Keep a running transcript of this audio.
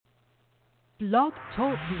Blog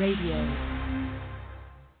Talk Radio.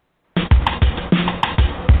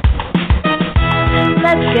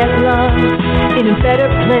 Let's get lost in a better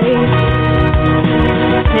place.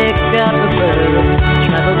 Pick up a book,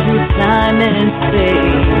 travel through time and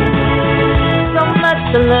space. So much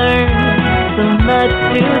to learn, so much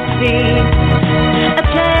to see. A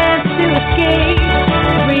chance to escape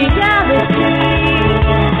reality.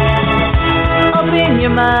 Open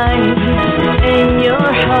your mind and your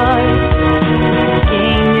heart.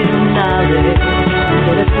 Gain new knowledge,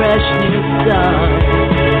 get a fresh new start.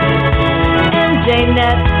 MJ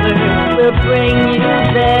Network will bring you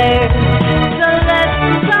there. So let's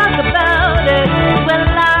talk about it. We're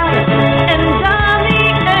live and on the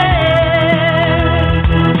air.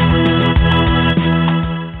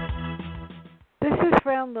 This is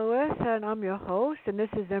Fran Lewis, and I'm your host, and this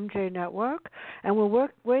is MJ Network, and we're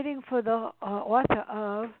waiting for the author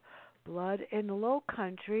of Blood in the Low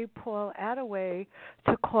Country, Paul Attaway,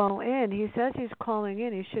 to call in. He says he's calling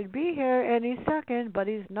in. He should be here any second, but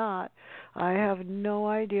he's not. I have no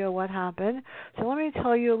idea what happened. So let me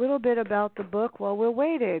tell you a little bit about the book while we're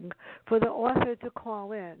waiting for the author to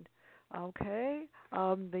call in. Okay?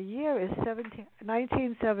 The year is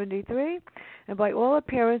 1973, and by all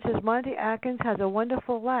appearances, Monty Atkins has a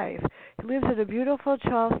wonderful life. He lives in a beautiful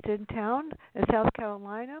Charleston town in South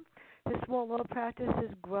Carolina. His small law practice is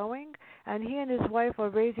growing, and he and his wife are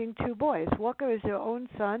raising two boys. Walker is their own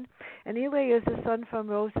son, and Eli is the son from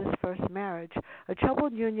Rose's first marriage, a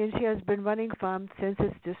troubled union she has been running from since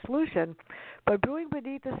its dissolution. But brewing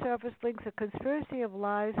beneath the surface links a conspiracy of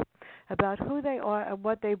lies about who they are and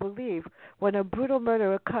what they believe. When a brutal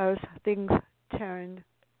murder occurs, things turn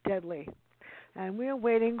deadly. And we are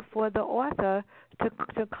waiting for the author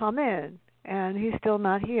to come in, and he's still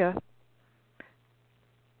not here.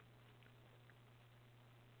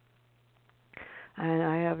 And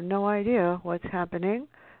I have no idea what's happening.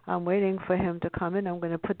 I'm waiting for him to come in. I'm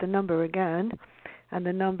going to put the number again. And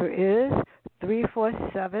the number is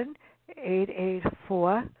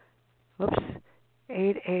 347-884,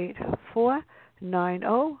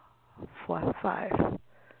 884-9045.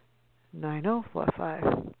 9045.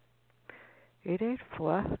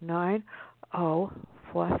 884-9045.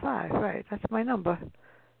 Right, that's my number.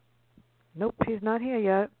 Nope, he's not here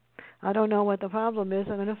yet. I don't know what the problem is.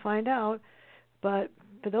 I'm going to find out. But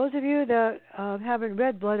for those of you that haven't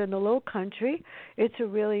read Blood in the Low Country, it's a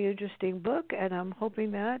really interesting book, and I'm hoping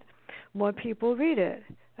that more people read it.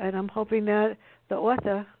 And I'm hoping that the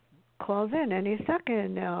author calls in any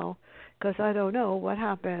second now, because I don't know what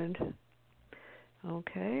happened.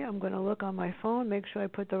 Okay, I'm going to look on my phone, make sure I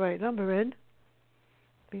put the right number in.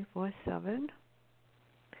 347.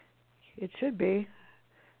 It should be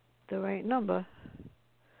the right number.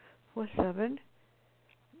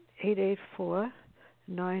 884-9045.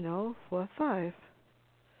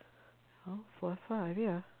 Oh, 45,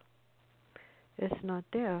 yeah. It's not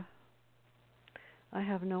there. I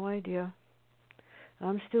have no idea.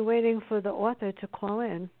 I'm still waiting for the author to call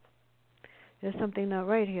in. There's something not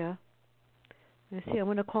right here. Let's see, I'm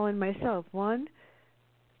going to call in myself.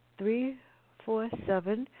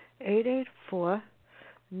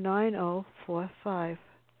 1-347-884-9045.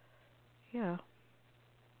 Yeah.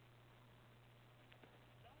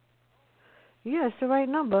 Yeah, it's the right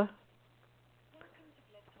number.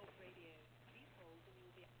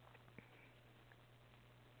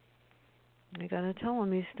 I gotta tell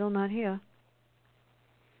him he's still not here.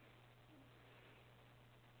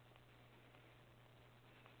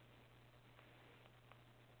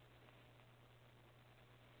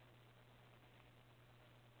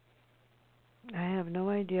 I have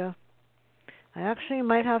no idea. I actually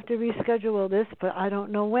might have to reschedule this, but I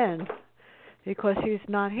don't know when, because he's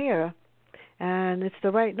not here. And it's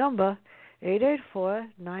the right number,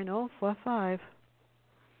 884-9045.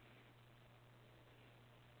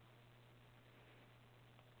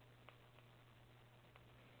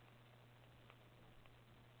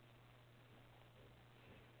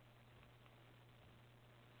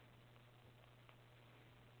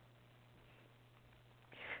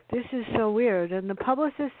 This is so weird. And the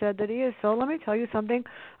publicist said that he is. So let me tell you something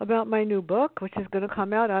about my new book, which is going to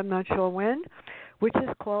come out, I'm not sure when, which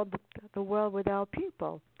is called The World Without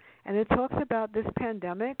People. And it talks about this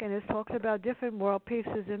pandemic, and it talks about different world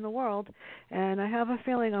pieces in the world. And I have a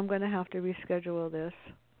feeling I'm going to have to reschedule this.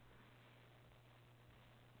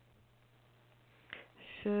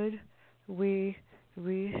 Should we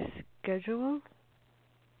reschedule?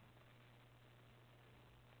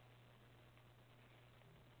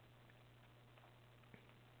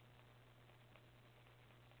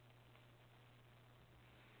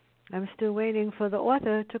 I'm still waiting for the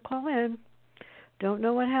author to call in. Don't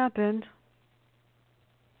know what happened.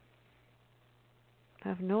 I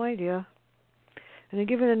have no idea. And I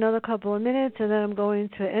give it another couple of minutes, and then I'm going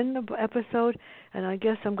to end the episode, and I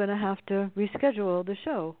guess I'm going to have to reschedule the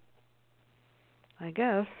show. I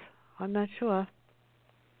guess. I'm not sure.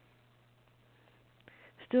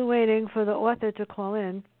 Still waiting for the author to call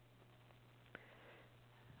in.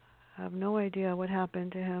 I have no idea what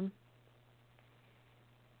happened to him.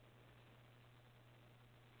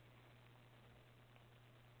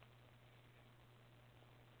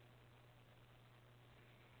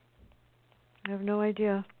 I have no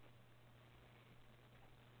idea.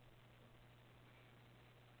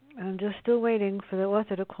 I'm just still waiting for the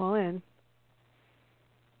author to call in.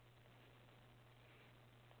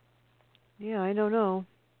 Yeah, I don't know.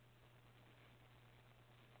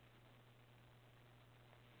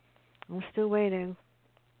 I'm still waiting.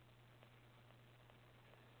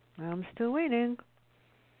 I'm still waiting.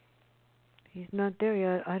 He's not there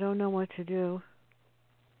yet. I don't know what to do.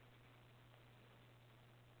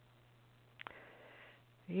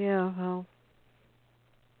 Yeah, well.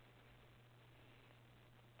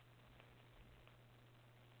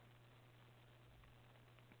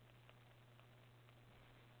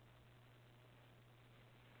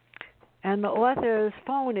 And the author's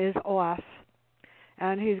phone is off.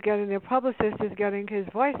 And the publicist is getting his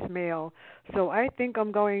voicemail. So I think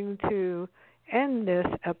I'm going to end this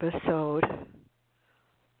episode.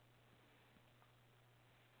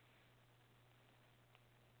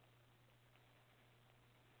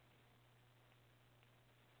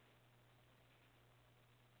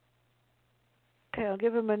 Okay, I'll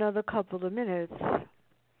give him another couple of minutes.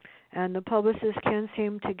 And the publicist can't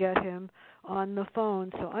seem to get him on the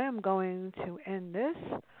phone. So I am going to end this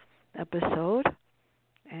episode.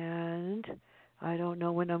 And I don't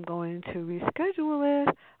know when I'm going to reschedule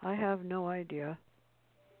it. I have no idea.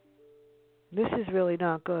 This is really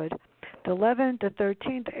not good. The 11th, the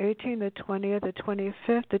 13th, the 18th, the 20th, the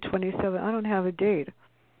 25th, the 27th. I don't have a date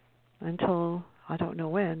until I don't know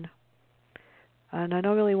when. And I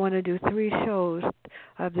don't really want to do 3 shows.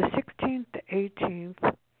 I have the 16th, the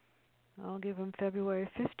 18th. I'll give him February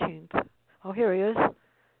 15th. Oh, here he is.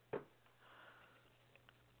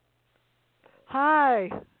 Hi,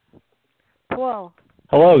 Paul.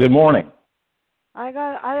 Hello, good morning. I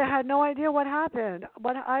had no idea what happened,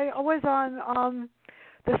 but I was on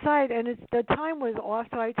the site and the time was off,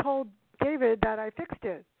 so I told David that I fixed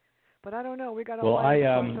it. But I don't know. We got a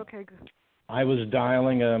okay. I was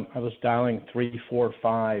dialing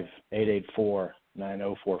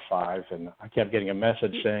 345-884-9045, and I kept getting a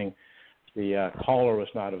message saying the caller was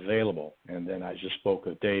not available. And then I just spoke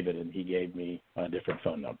with David, and he gave me a different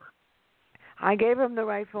phone number. I gave him the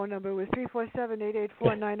right phone number. It was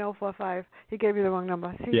 347-884-9045. He gave me the wrong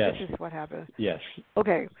number. See, yes. This is what happened. Yes.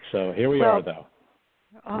 Okay. So here we are, though.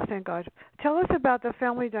 Oh, thank God. Tell us about the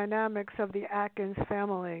family dynamics of the Atkins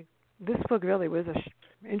family. This book really was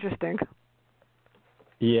interesting.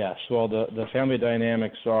 Yes. Well, the family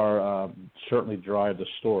dynamics are certainly drive the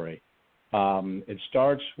story. It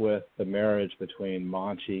starts with the marriage between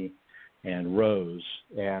Monty and Rose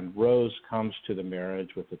comes to the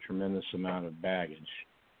marriage with a tremendous amount of baggage.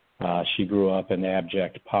 She grew up in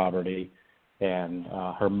abject poverty, and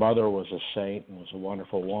her mother was a saint and was a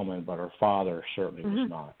wonderful woman, but her father certainly was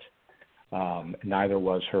not. Neither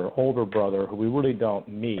was her older brother, who we really don't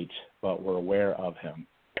meet, but we're aware of him.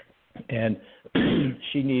 And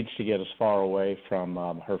she needs to get as far away from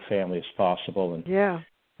her family as possible. And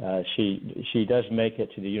she does make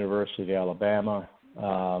it to the University of Alabama.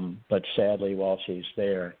 But sadly, while she's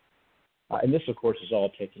there, and this, of course, is all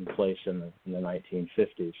taking place in the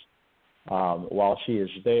 1950s, while she is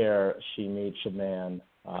there, she meets a man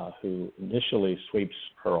who initially sweeps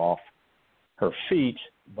her off her feet,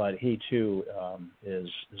 but he, too, is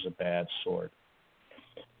a bad sort.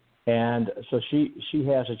 And so she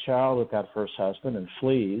has a child with that first husband and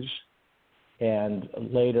flees, and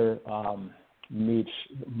later meets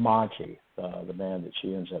Monty, the man that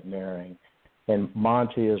she ends up marrying. And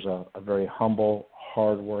Monty is a very humble,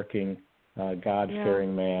 hardworking,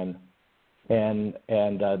 God-fearing man, and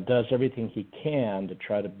does everything he can to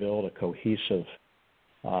try to build a cohesive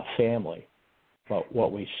family. But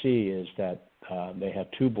what we see is that they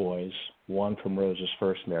have 2 boys, one from Rose's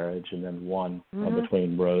first marriage and then one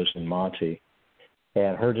between Rose and Monty.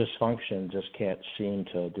 And her dysfunction just can't seem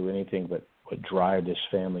to do anything but drive this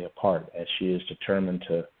family apart, as she is determined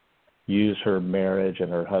to use her marriage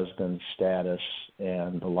and her husband's status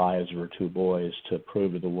and the lives of her 2 boys to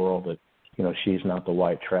prove to the world that, she's not the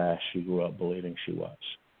white trash she grew up believing she was.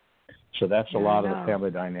 So that's a lot of the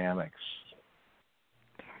family dynamics.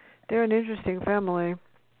 They're an interesting family,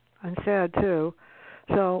 and sad too.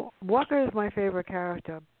 So Walker is my favorite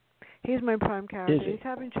character. He's my prime character. Is he? He's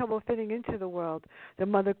having trouble fitting into the world. His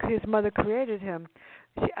mother created him.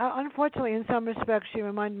 Unfortunately, in some respects, she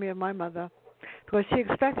reminded me of my mother, because she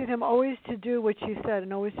expected him always to do what she said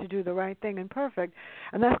and always to do the right thing and perfect,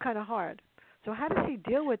 and that's kind of hard. So how does he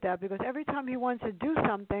deal with that? Because every time he wants to do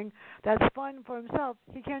something that's fun for himself,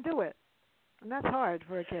 he can't do it, and that's hard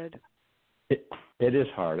for a kid. It is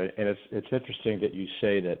hard, and it's interesting that you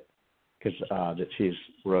say that, because that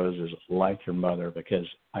Rose is like your mother, because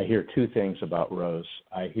I hear two things about Rose.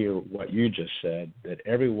 I hear what you just said, that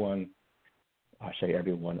everyone,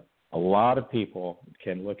 a lot of people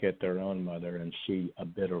can look at their own mother and see a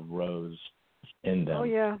bit of Rose in them. Oh,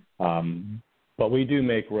 yeah. But we do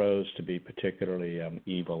make Rose to be particularly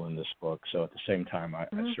evil in this book. So at the same time, I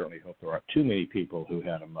certainly hope there aren't too many people who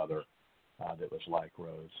had a mother that was like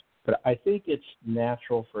Rose. But I think it's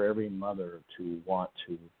natural for every mother to want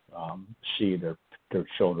to see their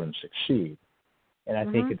children succeed. And I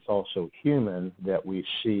think it's also human that we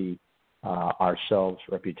see ourselves'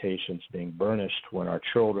 reputations being burnished when our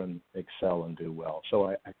children excel and do well. So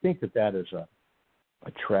I think that is a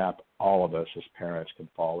trap all of us as parents can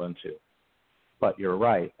fall into. But you're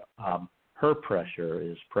right. Her pressure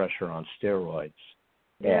is pressure on steroids.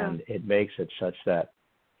 Yeah. And it makes it such that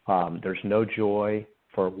there's no joy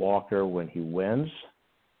for Walker when he wins,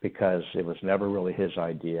 because it was never really his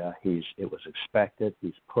idea. It was expected.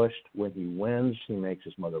 He's pushed. When he wins, he makes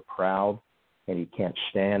his mother proud, and he can't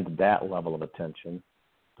stand that level of attention.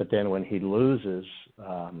 But then when he loses,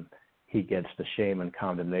 he gets the shame and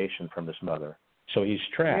condemnation from his mother. So he's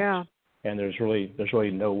trapped. Yeah. And there's really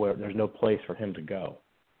no place for him to go.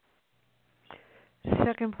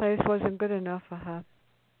 Second place wasn't good enough for her.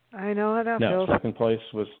 I know how that feels. No, second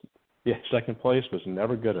place was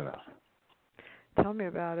never good enough. Tell me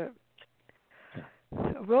about it.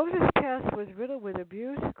 So Rose's past was riddled with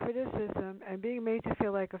abuse, criticism, and being made to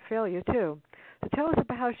feel like a failure, too. So tell us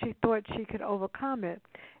about how she thought she could overcome it.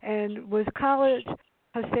 And was college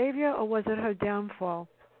her savior, or was it her downfall?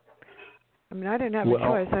 I mean, I didn't have a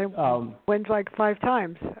choice. I went like 5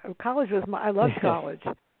 times. College was I loved college.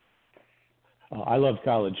 I loved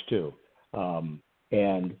college too,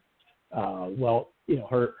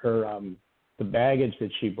 the baggage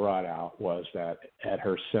that she brought out was that at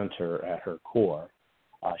her center, at her core,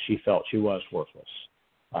 she felt she was worthless.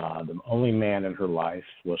 The only man in her life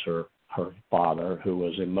was her father, who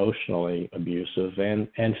was emotionally abusive and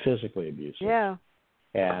physically abusive. Yeah.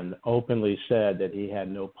 And openly said that he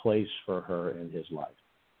had no place for her in his life.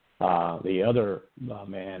 The other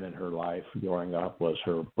man in her life growing up was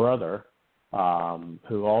her brother,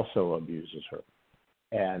 who also abuses her.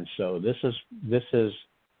 And so this is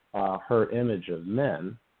her image of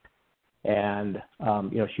men. And,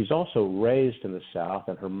 she's also raised in the South,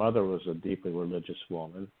 and her mother was a deeply religious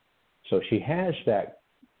woman. So she has that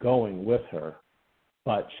going with her.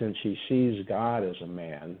 But since she sees God as a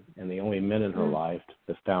man, and the only men in her life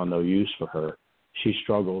that found no use for her, she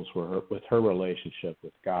struggles with her relationship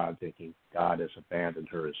with God, thinking God has abandoned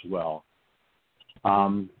her as well.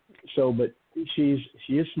 But she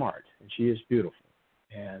is smart, and she is beautiful,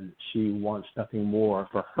 and she wants nothing more.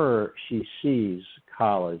 For her, she sees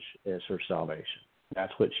college as her salvation.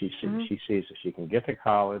 That's what she sees. She sees if she can get to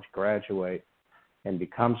college, graduate, and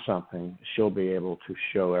become something, she'll be able to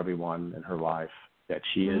show everyone in her life that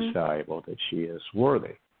she is valuable, that she is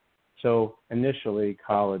worthy. So initially,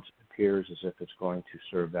 college appears as if it's going to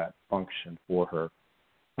serve that function for her.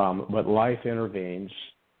 But life intervenes,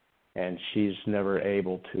 and she's never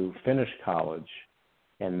able to finish college,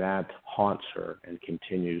 and that haunts her and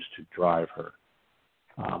continues to drive her.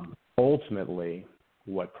 Ultimately,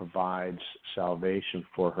 what provides salvation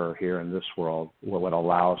for her here in this world, what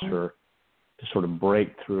allows her to sort of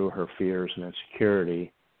break through her fears and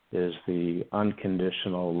insecurity, is the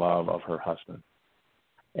unconditional love of her husband.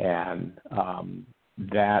 And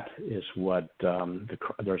that is what,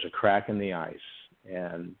 there's a crack in the ice,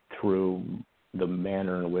 and through the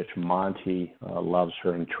manner in which Monty loves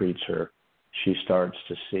her and treats her, she starts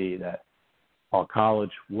to see that while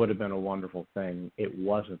college would have been a wonderful thing, it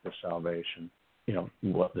wasn't the salvation.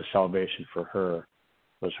 What the salvation for her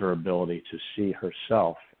was her ability to see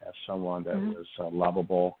herself as someone that was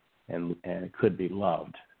lovable and could be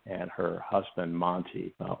loved. And her husband,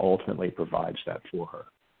 Monty, ultimately provides that for her.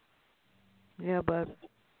 Yeah, but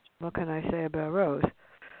what can I say about Rose?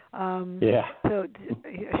 So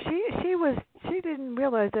she didn't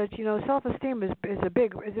realize that self-esteem is a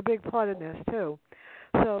big part of this too.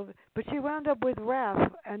 So, but she wound up with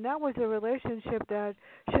Raph, and that was a relationship that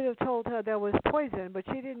should have told her there was poison, but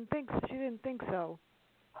she didn't think so.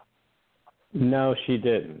 No, she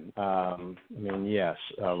didn't. Raph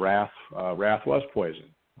was poison.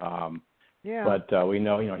 Yeah. But we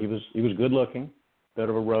know, he was good looking, bit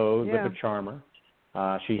of a rogue, bit Yeah. of a charmer.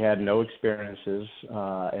 She had no experiences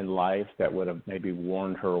in life that would have maybe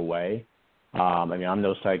warned her away. I'm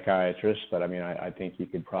no psychiatrist, but I think you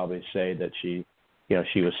could probably say that she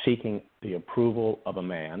was seeking the approval of a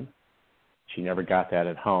man. She never got that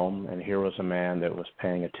at home, and here was a man that was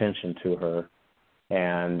paying attention to her.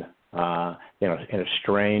 And in a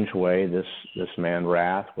strange way, this man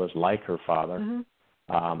Rath was like her father,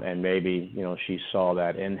 and maybe she saw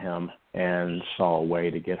that in him and saw a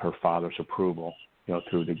way to get her father's approval,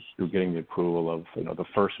 through getting the approval of the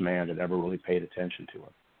first man that ever really paid attention to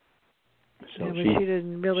her. So yeah, but she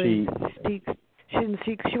didn't really speak.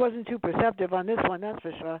 She wasn't too perceptive on this one, that's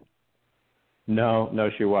for sure. No,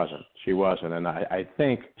 she wasn't. She wasn't, and I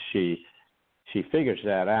think she figures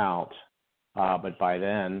that out. But by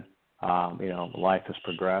then, life has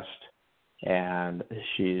progressed, and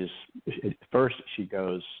first she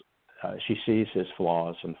goes. She sees his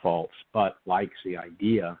flaws and faults, but likes the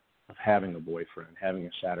idea of having a boyfriend, having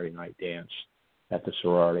a Saturday night dance at the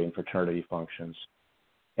sorority and fraternity functions,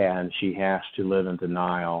 and she has to live in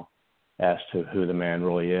denial as to who the man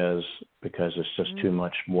really is, because it's just too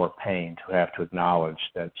much more pain to have to acknowledge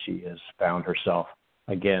that she has found herself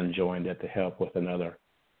again joined at the hip with another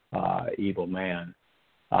evil man.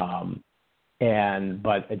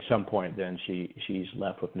 But at some point then she's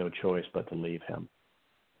left with no choice but to leave him.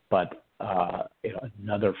 But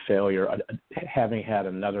another failure, having had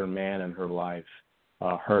another man in her life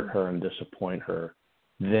hurt her and disappoint her,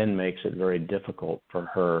 then makes it very difficult for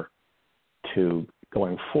her to,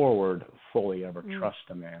 going forward, fully ever trust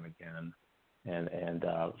a man again and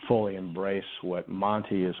fully embrace what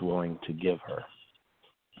Monty is willing to give her.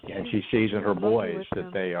 And she sees in her boys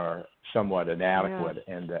that they are somewhat inadequate,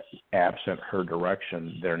 and that absent her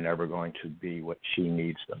direction, they're never going to be what she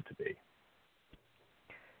needs them to be.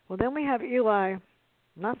 Well, then we have Eli,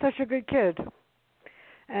 not such a good kid.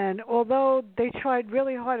 And although they tried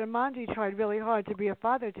really hard, and Monty tried really hard to be a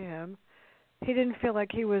father to him, he didn't feel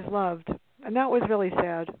like he was loved. And that was really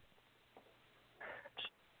sad.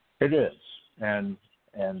 It is. And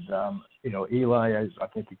Eli is, I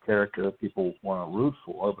think, a character that people want to root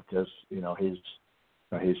for, because,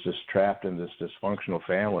 he's just trapped in this dysfunctional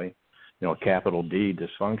family, capital D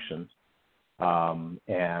dysfunction,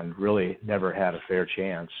 and really never had a fair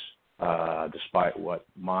chance, despite what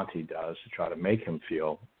Monty does to try to make him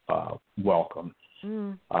feel welcome.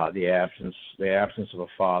 The absence of a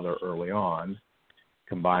father early on,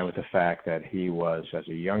 combined with the fact that he was, as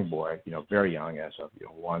a young boy, very young, as a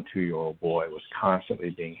 1-2-year-old boy, was constantly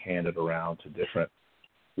being handed around to different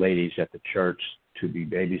ladies at the church to be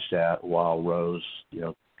babysat while Rose,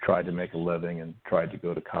 tried to make a living and tried to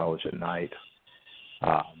go to college at night.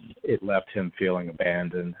 It left him feeling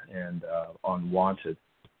abandoned and unwanted,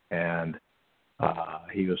 and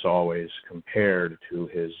he was always compared to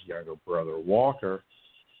his younger brother Walker.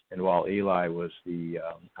 And while Eli was the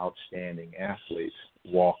outstanding athlete,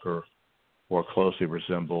 Walker more closely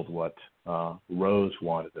resembled what Rose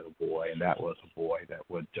wanted in a boy, and that was a boy that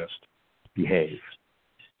would just behave.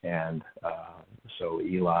 And so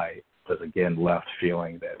Eli was again left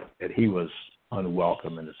feeling that he was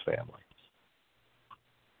unwelcome in his family.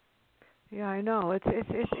 Yeah, I know. It's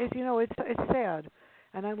sad,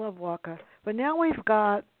 and I love Walker. But now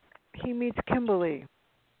he meets Kimberly,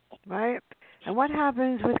 right? And what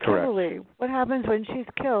happens with Correct. Kimberly? What happens when she's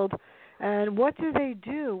killed? And what do they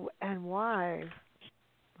do and why?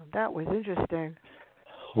 That was interesting.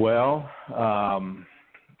 Well,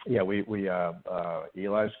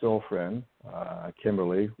 Eli's girlfriend,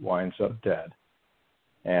 Kimberly, winds up dead.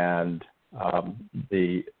 And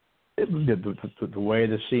the way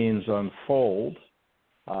the scenes unfold,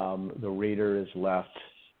 the reader is left,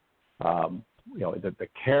 the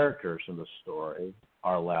characters in the story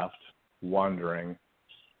are left wondering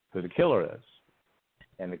who the killer is.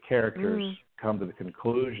 And the characters come to the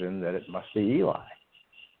conclusion that it must be Eli.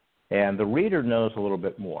 And the reader knows a little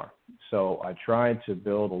bit more. So I tried to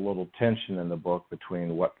build a little tension in the book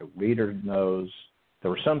between what the reader knows.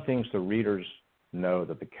 There are some things the readers know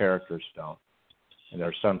that the characters don't. And there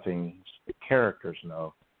are some things the characters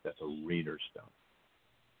know that the readers don't.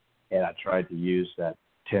 And I tried to use that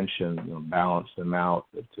tension, balance them out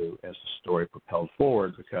as the story propelled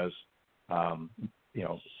forward, because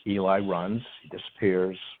Eli runs, he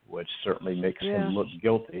disappears, which certainly makes him look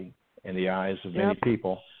guilty in the eyes of many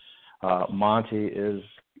people. Monty is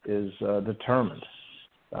determined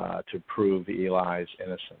to prove Eli's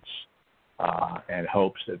innocence, and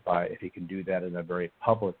hopes that if he can do that in a very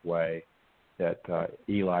public way, that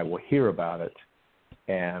Eli will hear about it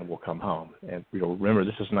and will come home. And remember,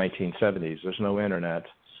 this is 1970s. There's no internet.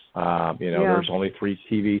 There's only 3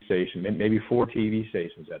 TV stations, maybe 4 TV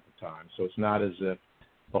stations at the time. So it's not as if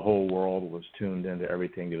the whole world was tuned into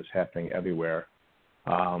everything that was happening everywhere.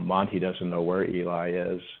 Monty doesn't know where Eli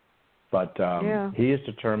is, but he is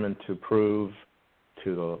determined to prove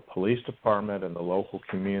to the police department and the local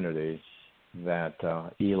community that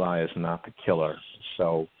Eli is not the killer.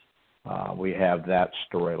 So we have that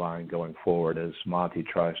storyline going forward as Monty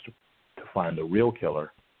tries to find the real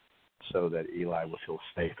killer so that Eli will feel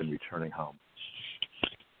safe in returning home.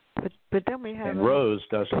 But then we have and Rose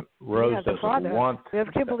doesn't want. We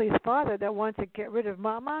have Kimberly's father that wants to get rid of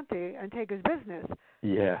Monty and take his business.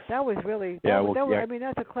 Yes. That was really. I mean,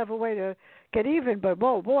 that's a clever way to get even. But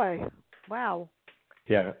whoa, boy, wow.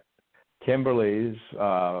 Yeah, Kimberly's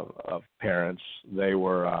parents. They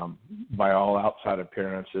were, by all outside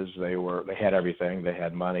appearances, they had everything. They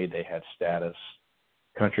had money. They had status,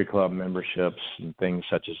 country club memberships, and things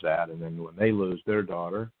such as that. And then when they lose their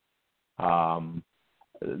daughter,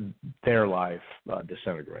 their life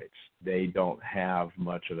disintegrates. They don't have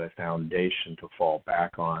much of a foundation to fall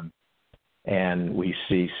back on. And we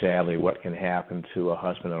see, sadly, what can happen to a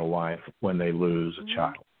husband and a wife when they lose a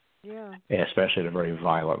child, especially in a very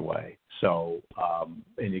violent way. So,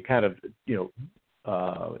 and you kind of,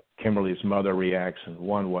 Kimberly's mother reacts in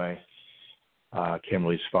one way.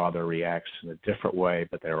 Kimberly's father reacts in a different way,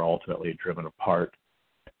 but they're ultimately driven apart.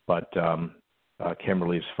 But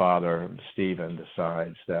Kimberly's father, Stephen,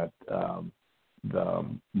 decides that the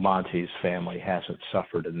Monty's family hasn't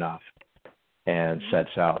suffered enough and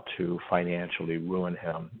sets out to financially ruin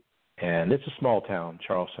him. And it's a small town,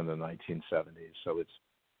 Charleston, in the 1970s, so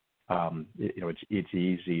it's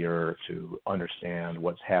easier to understand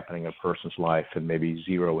what's happening in a person's life and maybe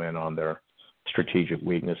zero in on their strategic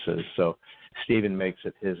weaknesses. So Stephen makes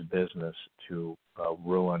it his business to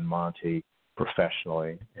ruin Monty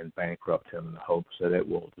professionally and bankrupt him in the hopes that it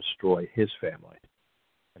will destroy his family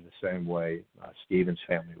in the same way Stephen's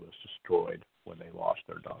family was destroyed when they lost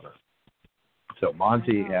their daughter. So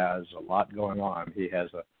Monty has a lot going on. He has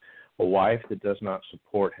a wife that does not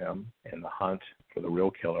support him in the hunt for the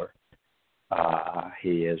real killer.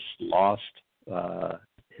 He has lost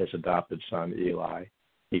his adopted son, Eli.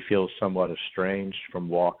 He feels somewhat estranged from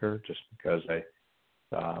Walker just because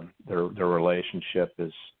their relationship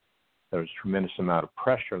there's a tremendous amount of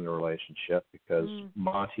pressure in the relationship because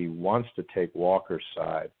Monty wants to take Walker's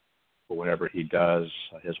side, but whenever he does,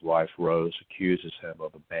 his wife, Rose, accuses him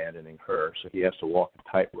of abandoning her, so he has to walk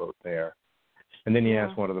a tightrope there. And then he has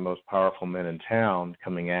one of the most powerful men in town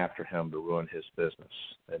coming after him to ruin his business.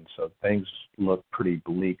 And so things look pretty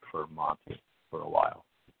bleak for Monty for a while.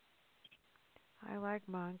 I like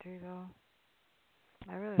Monty, though.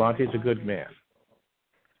 I really Monty's like a good man.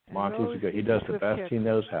 And Monty's Rose a good. He does the best kick. he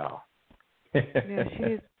knows how. Yeah,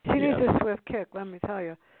 she needs a swift kick, let me tell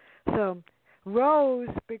you. So Rose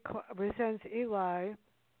resents Eli,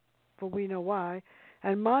 for we know why,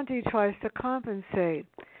 and Monty tries to compensate.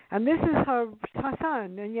 And this is her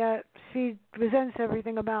son, and yet she resents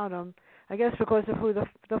everything about him, I guess because of who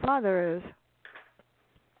the father is.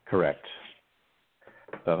 Correct.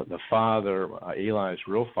 The father, Eli's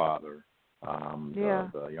real father,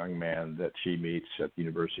 the young man that she meets at the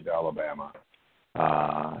University of Alabama,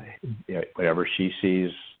 whenever she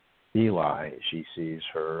sees Eli, she sees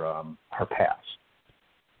her past,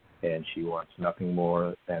 and she wants nothing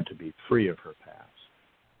more than to be free of her past.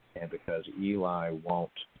 And because Eli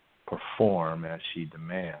won't perform as she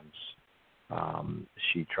demands,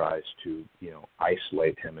 she tries to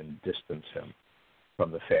isolate him and distance him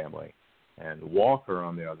from the family. And Walker,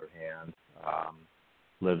 on the other hand,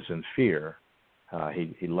 lives in fear.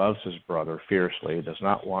 He loves his brother fiercely. He does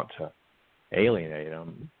not want to alienate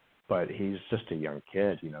him, but he's just a young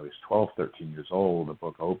kid. He's 12, 13 years old. The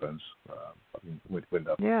book opens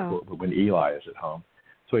when Eli is at home.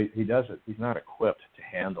 So he doesn't. He's not equipped to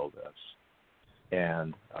handle this,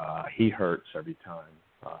 and he hurts every time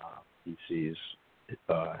he sees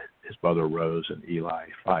his brother Rose and Eli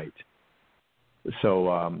fight. So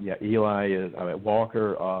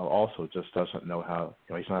Walker also just doesn't know how.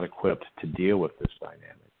 He's not equipped to deal with this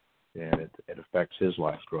dynamic, and it affects his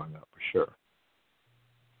life growing up for sure.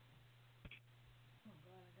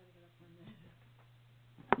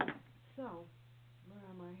 So, where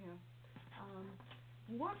am I here?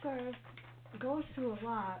 Walker goes through a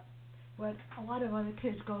lot, what a lot of other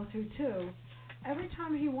kids go through too. Every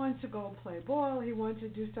time he wants to go play ball, he wants to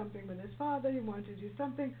do something with his father, he wants to do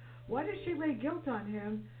something. Why does she lay guilt on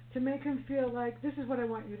him to make him feel like this is what I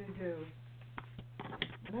want you to do?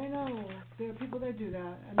 And I know there are people that do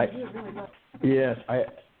that, and they do it really well. Yes, I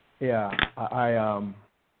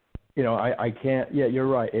can't. Yeah, you're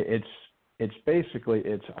right. it's basically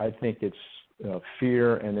I think it's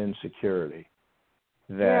fear and insecurity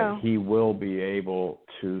that he will be able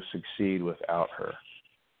to succeed without her.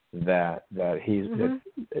 That he's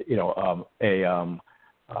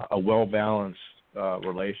a well balanced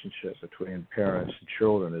relationship between parents and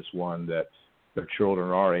children is one that their children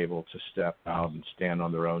are able to step out and stand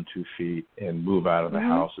on their own 2 feet and move out of the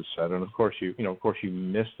house, et cetera. And of course you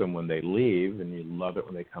miss them when they leave, and you love it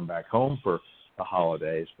when they come back home for the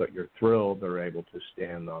holidays, but you're thrilled they're able to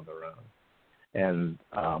stand on their own. And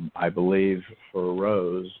I believe for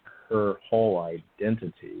Rose, her whole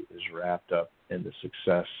identity is wrapped up in the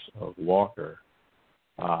success of Walker,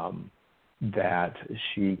 that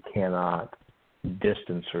she cannot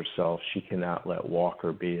distance herself. She cannot let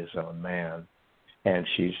Walker be his own man. And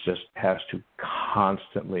she just has to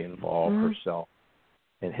constantly involve herself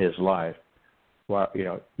in his life. Well,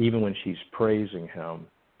 even when she's praising him,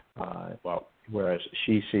 whereas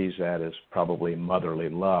she sees that as probably motherly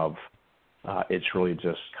love, it's really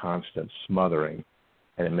just constant smothering,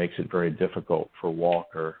 and it makes it very difficult for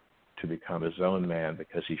Walker to become his own man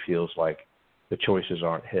because he feels like the choices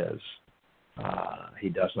aren't his. He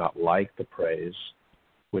does not like the praise,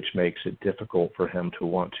 which makes it difficult for him to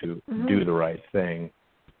want to do the right thing,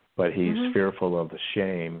 but he's fearful of the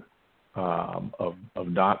shame of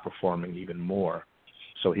not performing even more.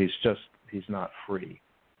 So he's not free.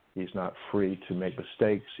 He's not free to make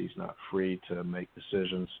mistakes. He's not free to make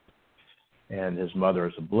decisions. And his mother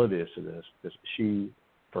is oblivious to this because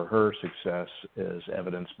for her success is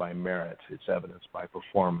evidenced by merit. It's evidenced by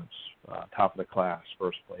performance, top of the class,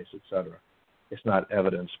 first place, etc. It's not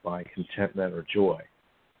evidenced by contentment or joy.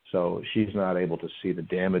 So she's not able to see the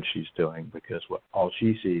damage she's doing because all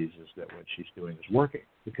she sees is that what she's doing is working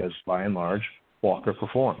because, by and large, Walker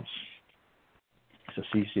performs. So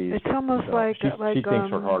she sees. It's almost like she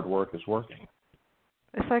thinks her hard work is working.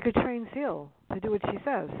 It's like a trained seal to do what she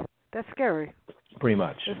says. That's scary. Pretty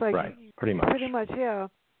much. It's like, right. Pretty much. Pretty much, yeah.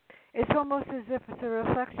 It's almost as if it's a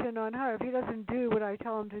reflection on her. If he doesn't do what I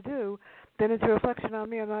tell him to do, then it's a reflection on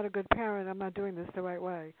me. I'm not a good parent. I'm not doing this the right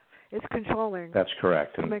way. It's controlling. That's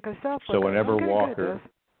correct. To make herself so whenever Walker,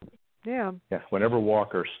 whenever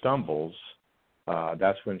Walker stumbles,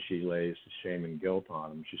 that's when she lays the shame and guilt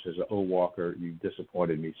on him. She says, "Oh, Walker, you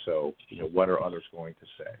disappointed me. So, what are others going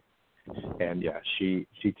to say?" And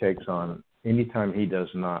she takes on anytime he does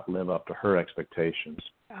not live up to her expectations.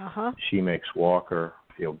 She makes Walker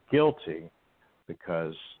feel guilty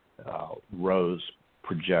because Rose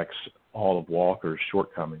projects all of Walker's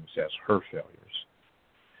shortcomings as her failures.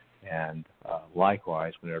 And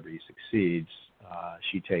likewise, whenever he succeeds,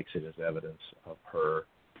 she takes it as evidence of her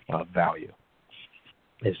value,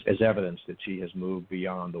 as evidence that she has moved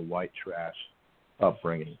beyond the white trash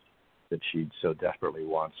upbringing that she so desperately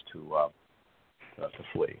wants to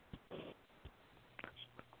flee.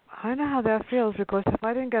 I know how that feels because if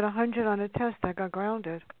I didn't get 100 on a test, I got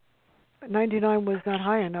grounded. 99 was not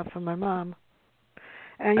high enough for my mom.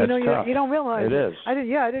 And That's tough. You don't realize it. Is. I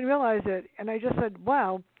didn't realize it. And I just said,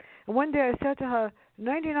 wow. And one day I said to her,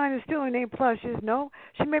 99 is still an A+. She says, no.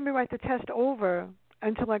 She made me write the test over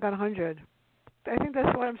until I got 100. I think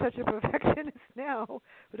that's why I'm such a perfectionist now.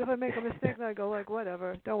 But if I make a mistake, then I go like,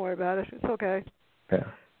 whatever. Don't worry about it. It's okay. Yeah.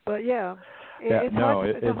 But it's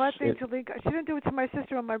a hard thing to leak. She didn't do it to my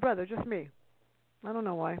sister or my brother, just me. I don't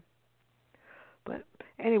know why. But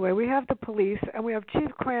anyway, we have the police and we have Chief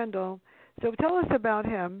Crandall. So tell us about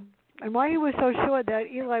him and why he was so sure that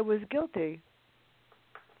Eli was guilty.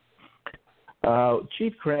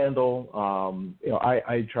 Chief Crandall,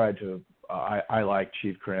 I tried to. I like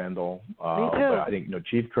Chief Crandall. Me too. But I think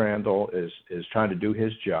Chief Crandall is trying to do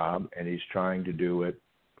his job and he's trying to do it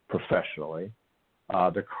professionally.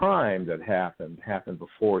 The crime that happened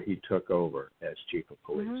before he took over as chief of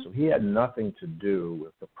police. So he had nothing to do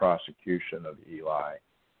with the prosecution of Eli.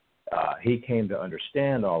 He came to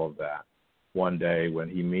understand all of that one day when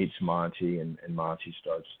he meets Monty, and Monty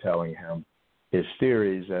starts telling him his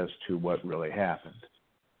theories as to what really happened.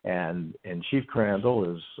 And Chief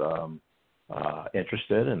Crandall is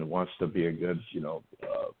interested and wants to be a good,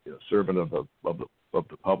 servant of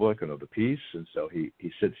the public and of the peace, and so he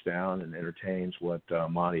sits down and entertains what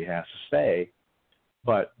Monty has to say.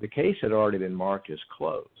 But the case had already been marked as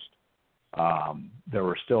closed. There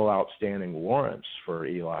were still outstanding warrants for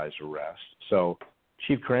Eli's arrest. So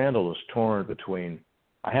Chief Crandall is torn between,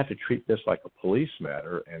 I have to treat this like a police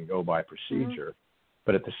matter and go by procedure.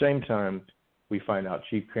 But at the same time, we find out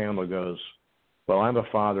Chief Crandall goes, well, I'm a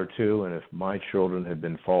father too, and if my children had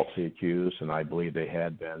been falsely accused, and I believe they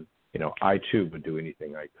had been, I too would do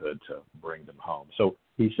anything I could to bring them home. So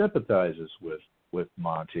he sympathizes with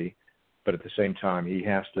Monty, but at the same time, he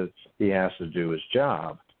has to do his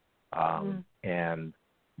job. And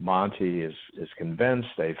Monty is convinced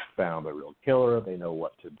they've found the real killer. They know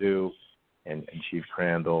what to do, and Chief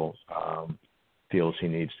Crandall feels he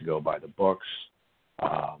needs to go by the books.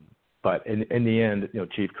 But in the end,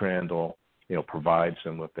 Chief Crandall, provides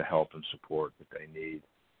them with the help and support that they need,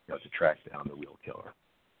 to track down the real killer.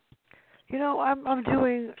 I'm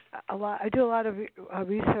doing a lot. I do a lot of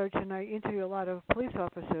research, and I interview a lot of police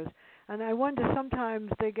officers. And I wonder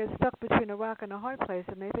sometimes they get stuck between a rock and a hard place,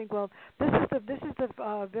 and they think, well, this is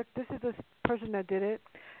the person that did it,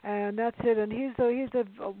 and that's it, and he's the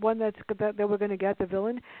one that we're going to get, the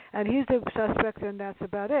villain, and he's the suspect, and that's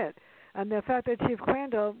about it. And the fact that Chief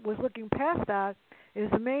Crandall was looking past that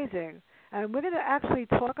is amazing. And we're going to actually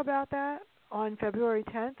talk about that on February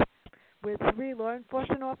 10th with 3 law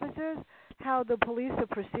enforcement officers, how the police are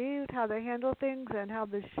perceived, how they handle things, and how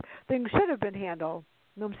things should have been handled.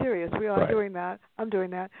 No, I'm serious. We are doing that. I'm doing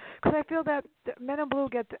that because I feel that Men in Blue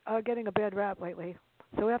are getting a bad rap lately.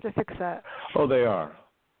 So we have to fix that. Oh, they are.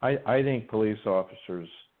 I think police officers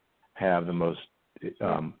have the most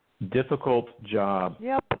difficult job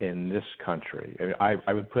in this country.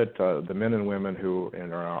 I would put the men and women who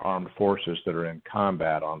in our armed forces that are in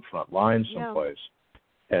combat on front lines someplace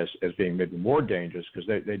as being maybe more dangerous because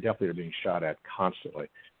they definitely are being shot at constantly.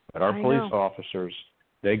 But our police officers,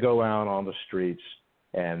 they go out on the streets,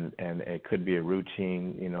 and it could be a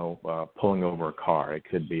routine, pulling over a car. It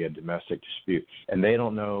could be a domestic dispute, and they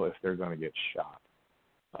don't know if they're going to get shot.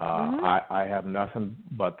 I have nothing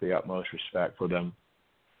but the utmost respect for them.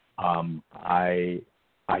 I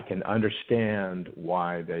can understand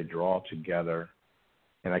why they draw together,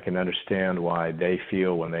 and I can understand why they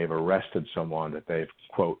feel when they've arrested someone that they've,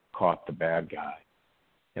 quote, caught the bad guy.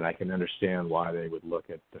 And I can understand why they would look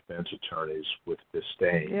at defense attorneys with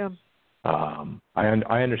disdain. Yeah.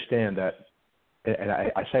 I understand that, and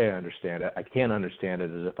I say I understand it. I can't understand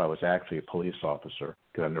it as if I was actually a police officer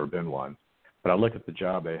because I've never been one. But I look at the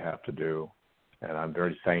job they have to do, and I'm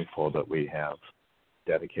very thankful that we have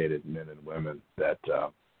dedicated men and women that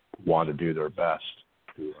want to do their best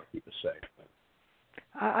to keep us safe.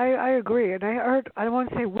 I agree, and I don't want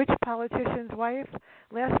to say which politician's wife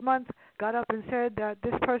last month got up and said that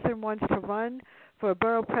this person wants to run for a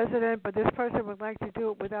borough president, but this person would like to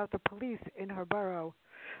do it without the police in her borough.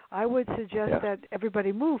 I would suggest that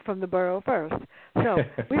everybody move from the borough first. So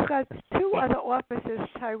we've got 2 other officers,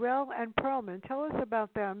 Tyrell and Perlman. Tell us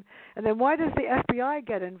about them, and then why does the FBI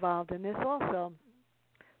get involved in this also?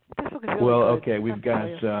 This book is really good. Okay, we've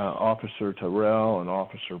got Officer Tyrell and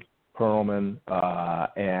Officer Perlman,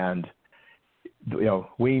 and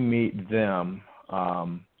we meet them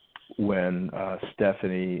when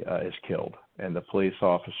Stephanie is killed, and the police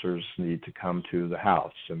officers need to come to the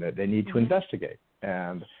house, and they need to investigate.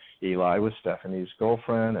 And Eli was Stephanie's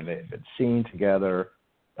girlfriend, and they had been seen together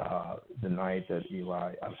the night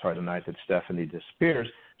that Stephanie disappears.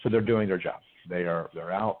 So they're doing their job.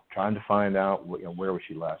 They're out trying to find out where was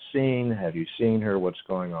she last seen? Have you seen her? What's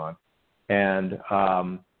going on? And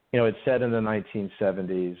it's set in the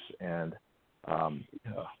 1970s, and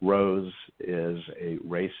Rose is a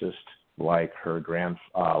racist like her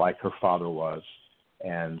father was,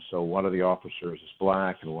 and so one of the officers is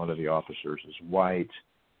black and one of the officers is white.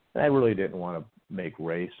 And I really didn't want to make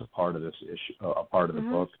race a part of this issue, a part of the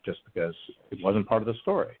book, just because it wasn't part of the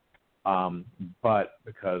story. But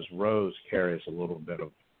because Rose carries a little bit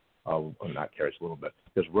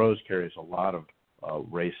because Rose carries a lot of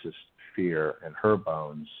racist fear in her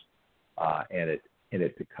bones, and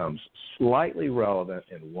it becomes slightly relevant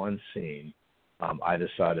in one scene. I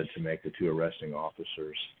decided to make the 2 arresting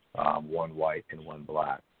officers, one white and one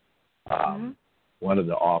black. One of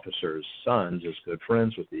the officers' sons is good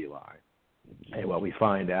friends with Eli, and what we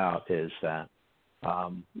find out is that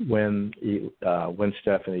when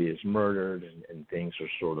Stephanie is murdered and things are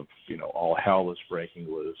sort of all hell is breaking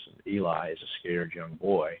loose, and Eli is a scared young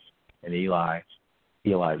boy, and Eli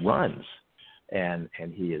runs, and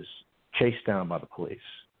he is chased down by the police,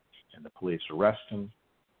 and the police arrest him,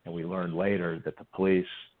 and we learn later that the police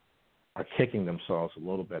are kicking themselves a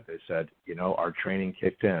little bit. They said, our training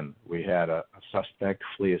kicked in. We had a suspect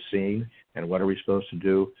flee a scene, and what are we supposed to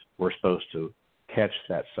do? We're supposed to catch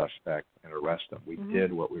that suspect and arrest them. We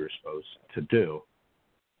did what we were supposed to do,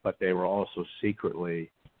 but they were also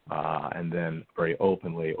secretly and then very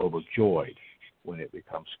openly overjoyed when it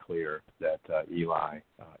becomes clear that Eli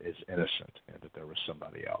is innocent and that there was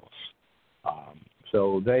somebody else.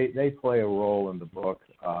 So they play a role in the book.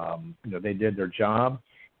 They did their job,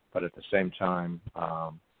 but at the same time,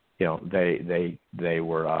 they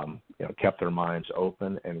were kept their minds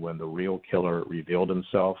open. And when the real killer revealed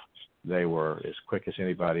himself, they were as quick as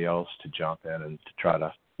anybody else to jump in and to try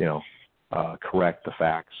to, correct the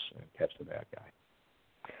facts and catch the bad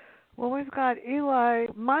guy. Well, we've got Eli.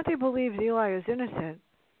 Monty believes Eli is innocent,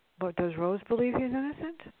 but does Rose believe he's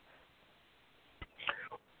innocent?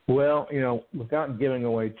 Well, without giving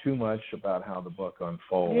away too much about how the book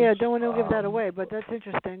unfolds. Yeah, don't want to give that away, but that's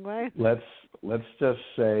interesting, right? Let's just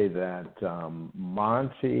say that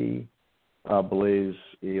Monty believes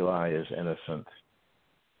Eli is innocent.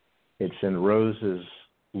 It's in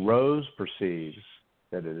Rose perceives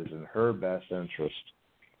that it is in her best interest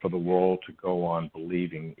for the world to go on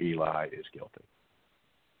believing Eli is guilty.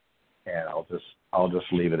 And I'll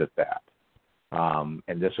just leave it at that.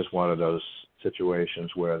 And this is one of those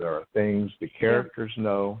situations where there are things the characters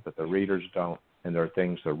know that the readers don't, and there are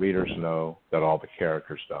things the readers know that all the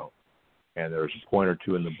characters don't. And there's a point or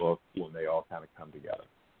two in the book when they all kind of come together.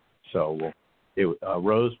 So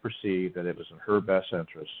Rose perceived that it was in her best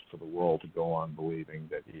interest for the world to go on believing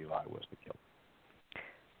that Eli was the killer.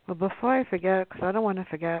 Well, before I forget, because I don't want to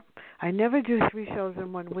forget, I never do 3 shows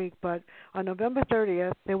in 1 week, but on November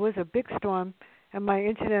 30th, there was a big storm, and my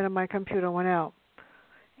internet and my computer went out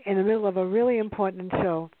in the middle of a really important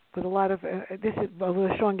show with a lot of, with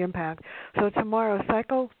a strong impact. So tomorrow,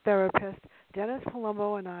 psychotherapist Dennis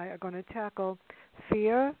Palumbo and I are going to tackle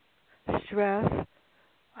fear, stress,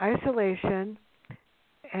 isolation,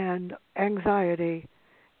 and anxiety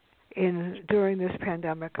during this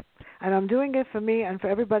pandemic. And I'm doing it for me and for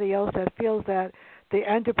everybody else that feels that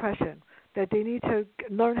and depression, that they need to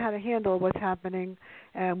learn how to handle what's happening,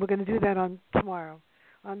 and we're going to do that on tomorrow.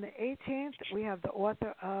 On the 18th, we have the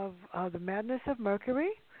author of The Madness of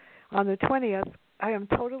Mercury. On the 20th, I am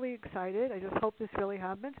totally excited. I just hope this really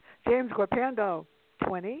happens. James Guarpando,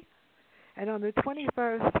 20. And on the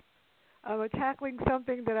 21st, I'm tackling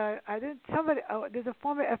something that I didn't. There's a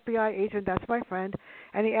former FBI agent that's my friend,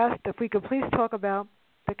 and he asked if we could please talk about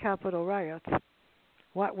the Capitol riots.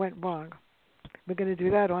 What went wrong? We're going to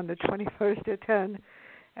do that on the 21st at 10.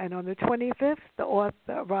 And on the 25th, the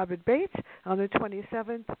author Robert Bates. On the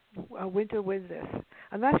 27th, Winter Wins This.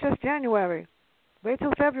 And that's just January. Wait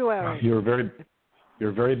till February. You're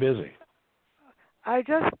very busy. I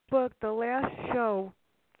just booked the last show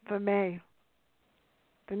for May.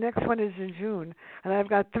 The next one is in June, and I've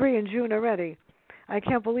got 3 in June already. I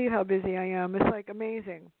can't believe how busy I am. It's like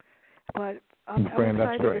amazing. But I'm excited.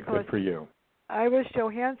 That's great. Because good for you. Iris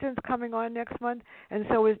Johansson's coming on next month, and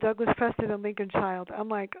so is Douglas Preston and Lincoln Child. I'm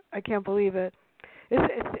like, I can't believe it.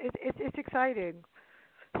 It's exciting.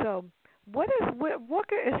 So,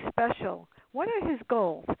 Walker is special. What are his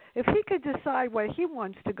goals? If he could decide where he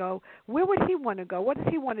wants to go, where would he want to go? What does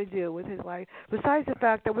he want to do with his life? Besides the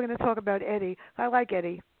fact that we're going to talk about Eddie. I like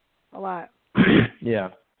Eddie a lot. Yeah.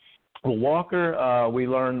 Well, Walker, we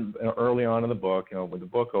learned early on in the book, when the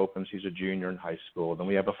book opens, he's a junior in high school. Then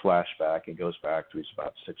we have a flashback. It goes back to he's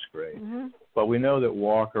about 6th grade. Mm-hmm. But we know that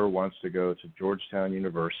Walker wants to go to Georgetown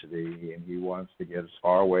University, and he wants to get as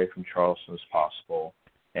far away from Charleston as possible.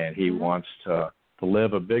 And he wants to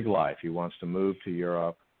live a big life. He wants to move to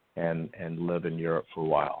Europe and live in Europe for a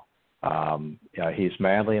while. He's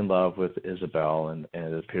madly in love with Isabel, and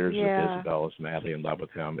it appears that Isabel is madly in love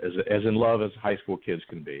with him, as in love as high school kids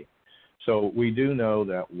can be. So we do know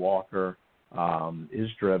that Walker is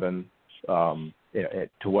driven. To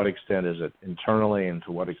what extent is it internally, and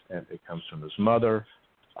to what extent it comes from his mother?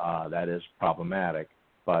 That is problematic.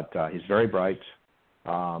 But he's very bright,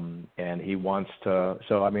 and he wants to.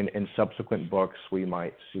 So, I mean, in subsequent books, we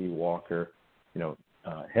might see Walker,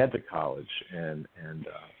 head to college and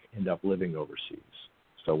end up living overseas.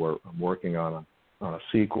 So we're working on a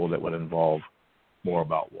sequel that would involve more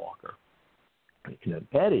about Walker. And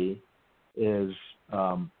Eddie is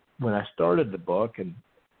when I started the book, and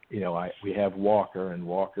we have Walker, and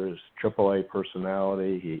Walker's AAA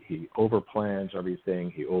personality. He overplans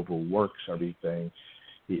everything. He overworks everything.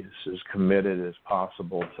 He is as committed as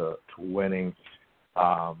possible to winning.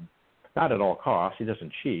 Not at all costs. He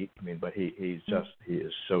doesn't cheat. But he is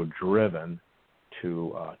so driven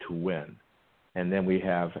to win. And then we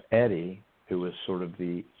have Eddie, who is sort of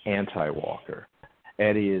the anti-Walker.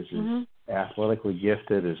 Eddie is as athletically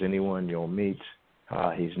gifted as anyone you'll meet.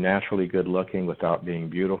 He's naturally good looking without being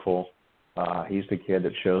beautiful. He's the kid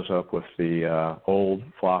that shows up with the old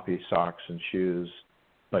floppy socks and shoes,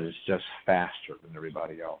 but is just faster than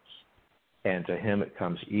everybody else. And to him it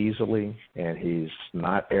comes easily, and he's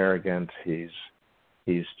not arrogant. He's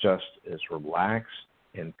just as relaxed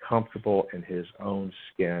and comfortable in his own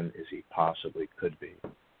skin as he possibly could be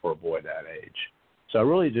for a boy that age. So I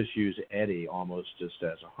really just use Eddie almost just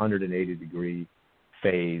as a 180-degree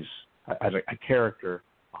phase, as a character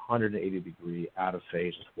 180-degree out of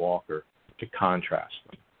phase with Walker to contrast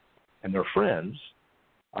them. And they're friends.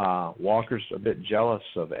 Walker's a bit jealous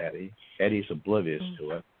of Eddie. Eddie's oblivious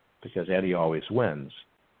to it because Eddie always wins.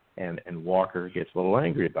 And Walker gets a little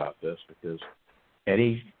angry about this because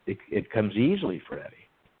Eddie, it comes easily for Eddie.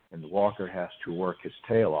 And Walker has to work his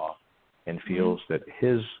tail off and feels that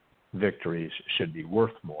his victories should be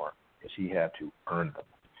worth more because he had to earn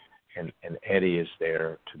them. And Eddie is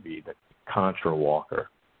there to be the contra Walker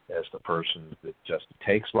as the person that just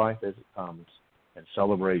takes life as it comes and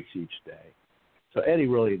celebrates each day. So Eddie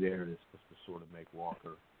really there is just to sort of make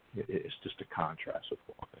Walker. It's just a contrast with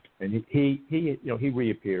Walker, and he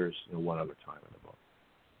reappears one other time in the book.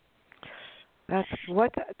 That's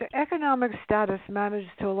what the economic status matters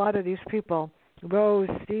to a lot of these people. Rose,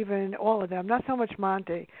 Stephen, all of them. Not so much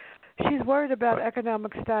Monty. She's worried about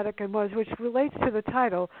economic status and which relates to the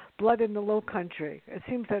title, Blood in the Low Country. It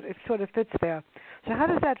seems that it sort of fits there. So how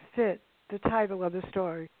does that fit the title of the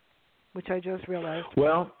story, which I just realized?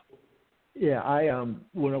 Well, yeah,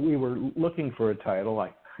 when we were looking for a title,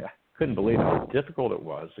 I couldn't believe how difficult it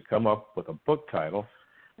was to come up with a book title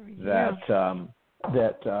that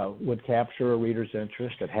would capture a reader's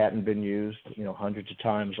interest that hadn't been used, hundreds of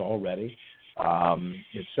times already,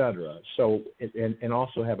 et cetera. So, and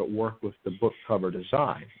also have it work with the book cover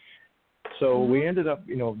design. So we ended up,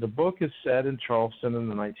 the book is set in Charleston in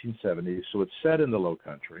the 1970s, so it's set in the Low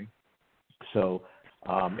Country. So,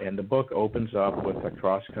 and the book opens up with a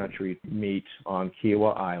cross-country meet on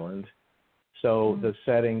Kiowa Island. So the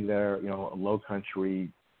setting there, a Low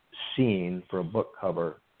Country scene for a book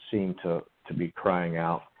cover seemed to be crying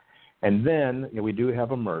out. And then we do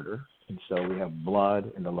have a murder, and so we have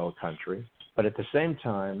blood in the Low Country. But at the same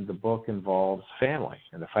time, the book involves family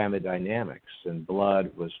and the family dynamics, and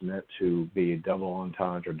blood was meant to be a double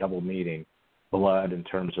entendre, double meaning, blood in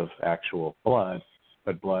terms of actual blood,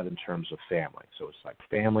 but blood in terms of family. So it's like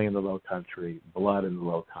family in the Low Country, blood in the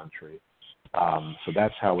Low Country. So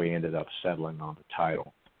that's how we ended up settling on the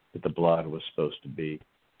title, that the blood was supposed to be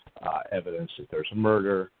evidence that there's a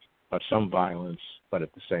murder, but some violence, but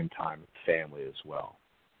at the same time, family as well.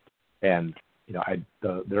 And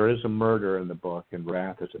there is a murder in the book, and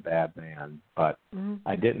Wrath is a bad man, but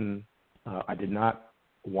I did not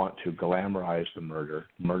want to glamorize the murder.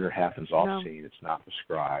 Murder happens off scene; it's not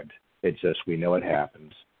described. It's just we know it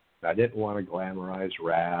happens. I didn't want to glamorize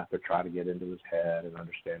Wrath or try to get into his head and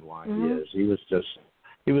understand why he is. He was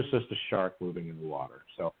just a shark moving in the water.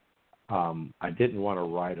 So I didn't want to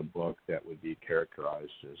write a book that would be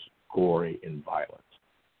characterized as gory and violent.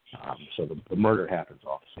 So the murder happens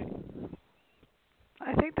off scene.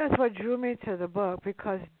 I think that's what drew me to the book,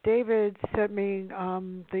 because David sent me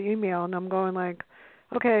the email, and I'm going like,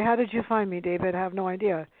 okay, how did you find me, David? I have no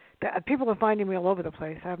idea. People are finding me all over the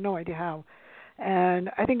place. I have no idea how. And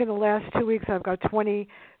I think in the last 2 weeks I've got 20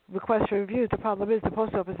 requests for reviews. The problem is the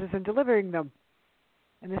post office isn't delivering them,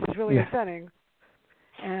 and this is really upsetting.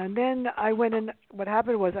 And then I went and what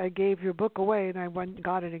happened was I gave your book away, and I went and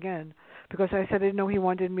got it again because I said I didn't know he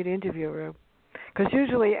wanted me to interview you. Because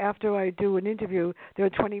usually after I do an interview, there are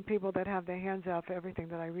 20 people that have their hands out for everything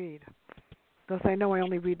that I read. Because I know I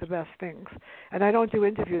only read the best things. And I don't do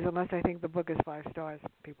interviews unless I think the book is 5 stars,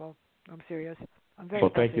 people. I'm serious. I'm very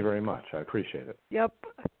thank you very much. I appreciate it. Yep.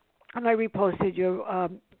 And I reposted your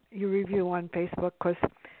review on Facebook because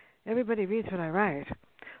everybody reads what I write.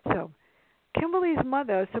 So Kimberly's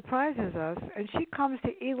mother surprises us, and she comes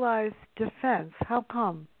to Eli's defense. How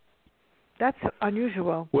come? That's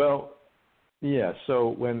unusual. Well, yeah. So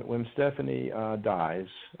when Stephanie dies,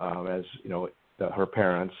 as her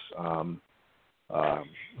parents.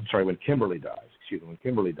 When Kimberly dies. When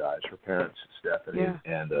Kimberly dies, her parents, Stephanie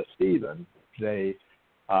and Stephen,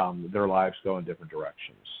 their lives go in different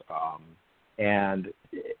directions, and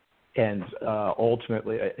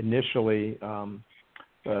ultimately, initially,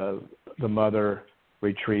 the mother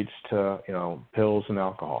retreats to pills and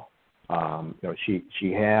alcohol.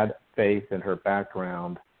 She had faith in her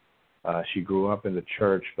background. She grew up in the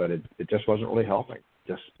church, but it just wasn't really helping.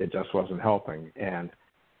 It just wasn't helping, and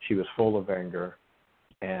she was full of anger.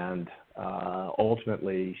 And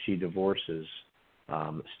ultimately, she divorces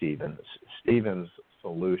Stephen. Stephen's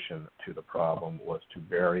solution to the problem was to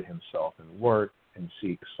bury himself in work and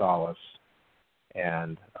seek solace.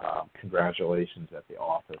 And congratulations at the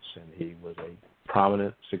office. And he was a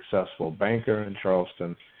prominent, successful banker in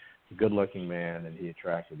Charleston, a good-looking man, and he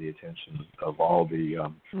attracted the attention of all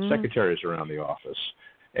the secretaries around the office,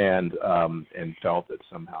 and felt that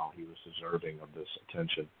somehow he was deserving of this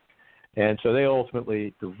attention. And so they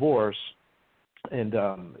ultimately divorce, and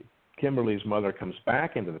Kimberly's mother comes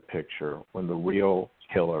back into the picture when the real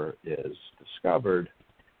killer is discovered,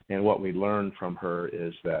 And what we learned from her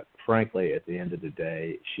is that, frankly, at the end of the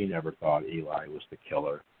day, she never thought Eli was the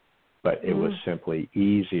killer, but it was simply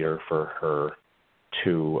easier for her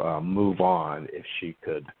to move on if she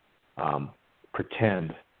could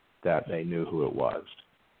pretend that they knew who it was.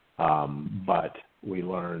 But we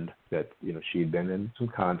learned that she'd been in some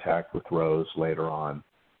contact with Rose later on,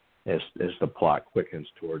 as the plot quickens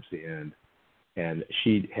towards the end, and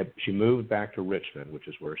she moved back to Richmond, which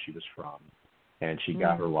is where she was from, and she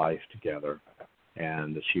got her life together,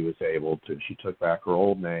 and she took back her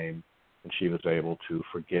old name, and she was able to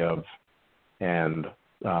forgive, and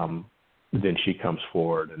then she comes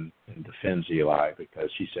forward and defends Eli, because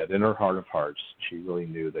she said in her heart of hearts she really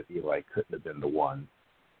knew that Eli couldn't have been the one.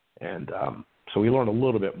 And so we learn a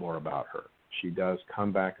little bit more about her. She does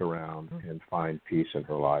come back around and find peace in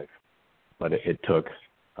her life, but it took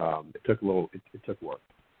work.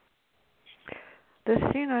 The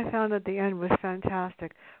scene I found at the end was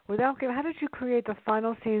fantastic. How did you create the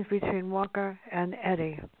final scenes between Walker and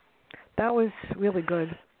Eddie? That was really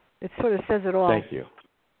good. It sort of says it all. Thank you.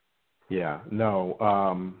 Yeah, no,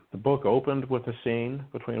 the book opened with a scene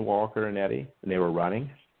between Walker and Eddie, and they were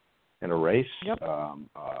running in a race. Yep. It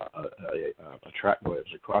was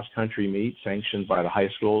a cross-country meet sanctioned by the high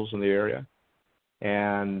schools in the area,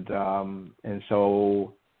 and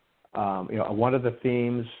so one of the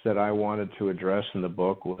themes that I wanted to address in the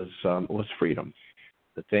book was freedom,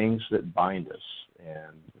 the things that bind us,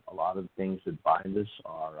 and a lot of the things that bind us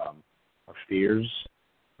are fears,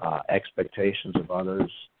 expectations of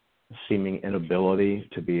others, seeming inability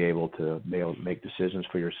to be able to make decisions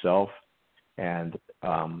for yourself. And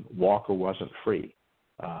Walker wasn't free.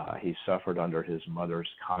 He suffered under his mother's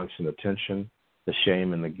constant attention, the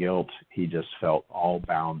shame and the guilt. He just felt all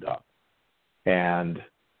bound up. And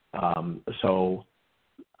so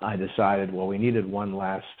I decided, we needed one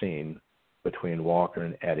last scene between Walker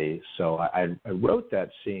and Eddie. So I wrote that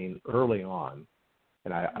scene early on,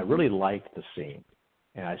 and I really liked the scene.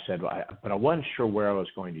 And I said, but I wasn't sure where I was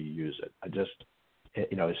going to use it.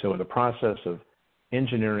 So in the process of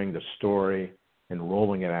engineering the story and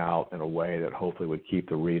rolling it out in a way that hopefully would keep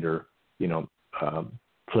the reader,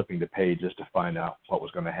 flipping the pages to find out what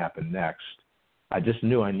was going to happen next, I just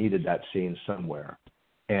knew I needed that scene somewhere.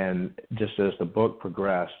 And just as the book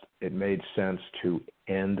progressed, it made sense to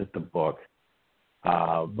end the book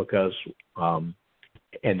because, and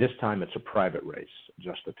this time it's a private race,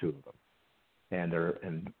 just the two of them. And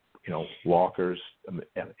Walker's,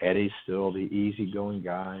 Eddie's still the easygoing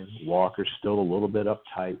guy. Walker's still a little bit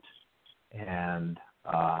uptight, and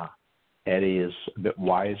Eddie is a bit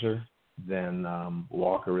wiser than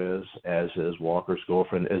Walker is, as is Walker's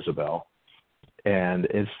girlfriend Isabel. And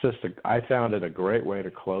it's just I found it a great way to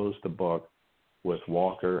close the book with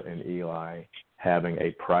Walker and Eli having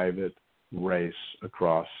a private race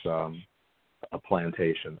across a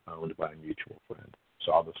plantation owned by a mutual friend.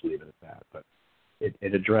 So I'll just leave it at that. But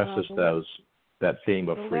it addresses that theme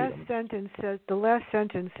of freedom. The last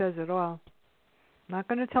sentence says it all. I'm not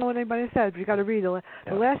going to tell what anybody says. You got to read it.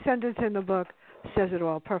 The last sentence in the book says it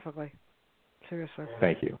all perfectly. Seriously.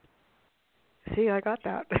 Thank you. See, I got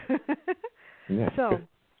that. Yeah. So,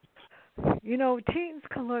 teens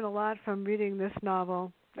can learn a lot from reading this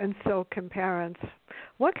novel, and so can parents.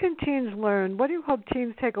 What can teens learn? What do you hope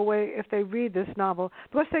teens take away if they read this novel?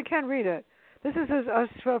 Because they can read it. This is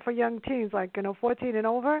for young teens, 14 and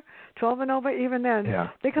over, 12 and over. Even then,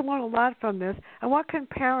 they can learn a lot from this. And what can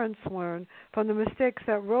parents learn from the mistakes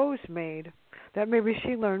that Rose made, that maybe she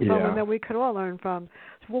learned from, and that we could all learn from?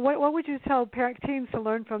 So what would you tell teens to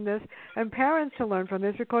learn from this, and parents to learn from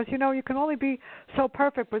this? Because you can only be so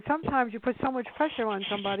perfect, but sometimes you put so much pressure on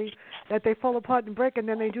somebody that they fall apart and break, and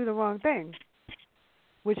then they do the wrong thing,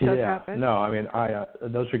 which does happen. No, I mean,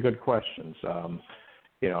 those are good questions.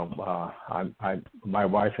 My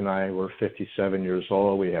wife and I were 57 years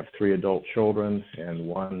old. We have 3 adult children and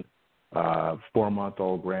 1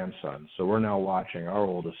 4-month-old grandson. So we're now watching our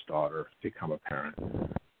oldest daughter become a parent.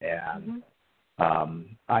 And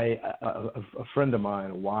a friend of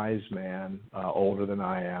mine, a wise man, older than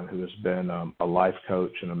I am, who has been a life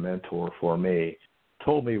coach and a mentor for me,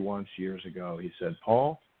 told me once years ago, he said,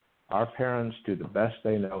 Paul, our parents do the best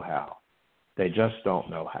they know how. They just don't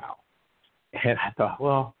know how. And I thought,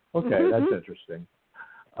 well, okay, that's interesting.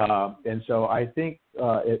 And so I think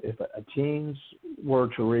if teens were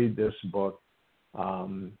to read this book,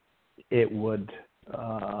 it would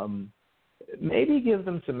maybe give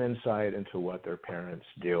them some insight into what their parents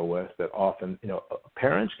deal with. That often,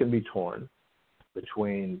 parents can be torn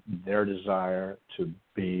between their desire to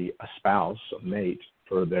be a spouse, a mate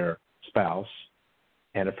for their spouse,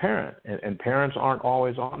 and a parent. And parents aren't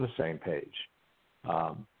always on the same page.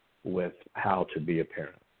 with how to be a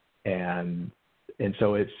parent. And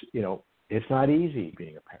so it's, it's not easy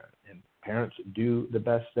being a parent, and parents do the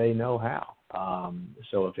best they know how.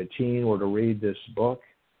 So if a teen were to read this book,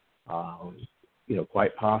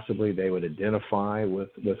 quite possibly they would identify with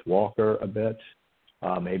Walker a bit,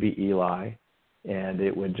 maybe Eli, and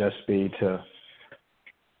it would just be to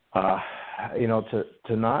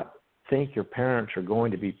not think your parents are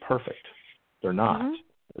going to be perfect. They're not.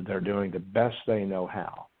 Mm-hmm. They're doing the best they know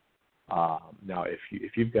how. Now, if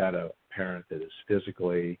you've got a parent that is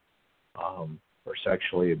physically or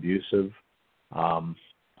sexually abusive, I'm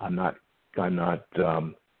not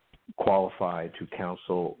qualified to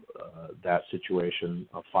counsel that situation.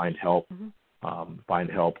 Find help. Mm-hmm. Find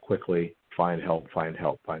help quickly. Find help.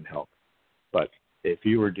 But if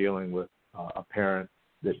you were dealing with a parent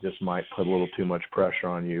that just might put a little too much pressure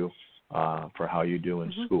on you for how you do in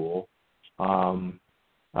mm-hmm. school,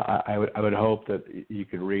 I would hope that you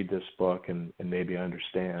could read this book and maybe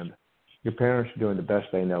understand your parents are doing the best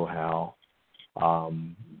they know how,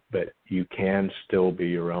 but you can still be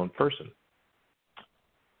your own person.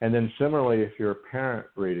 And then similarly, if you're a parent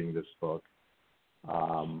reading this book,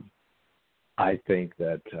 I think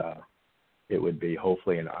that it would be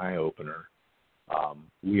hopefully an eye-opener.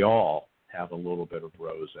 We all have a little bit of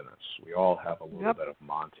Rose in us. We all have a little yep. bit of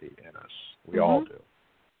Monty in us. We mm-hmm. all do.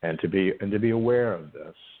 And to be aware of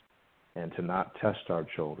this and to not test our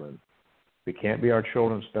children. We can't be our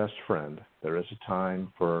children's best friend. There is a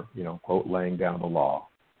time for, quote, laying down the law.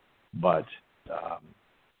 But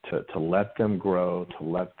to let them grow, to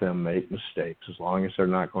let them make mistakes, as long as they're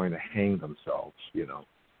not going to hang themselves,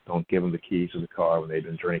 don't give them the keys to the car when they've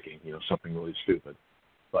been drinking, something really stupid.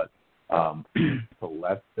 But to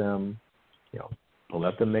let them,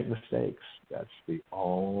 make mistakes, that's the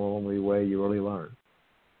only way you really learn.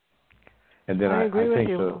 And then I think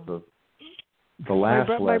the last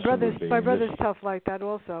lesson would be... My brother's tough like that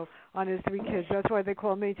also on his 3 kids. That's why they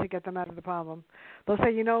call me to get them out of the problem. They'll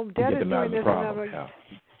say, Dad is doing this and that.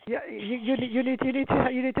 Yeah, you need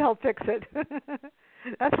to help fix it.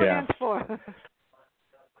 That's what Aunt's for.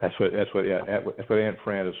 That's what Aunt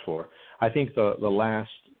Fran is for. I think the last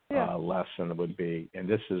lesson would be, and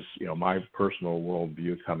this is my personal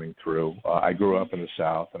worldview coming through. I grew up in the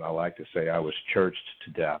South, and I like to say I was churched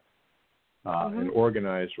to death. Mm-hmm. And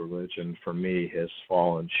organized religion, for me, has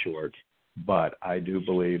fallen short. But I do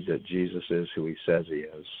believe that Jesus is who he says he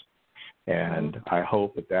is. And mm-hmm. I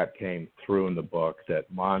hope that came through in the book, that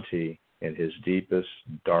Monty, in his deepest,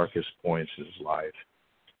 darkest points in his life,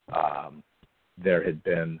 there had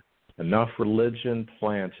been enough religion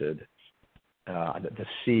planted, the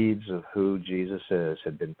seeds of who Jesus is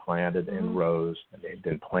had been planted mm-hmm. in Rose, and they'd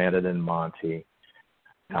been planted in Monty.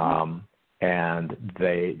 And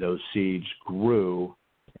those seeds grew,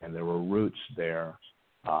 and there were roots there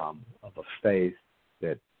of a faith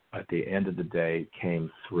that, at the end of the day, came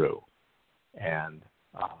through. And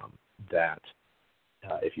that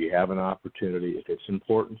if you have an opportunity, if it's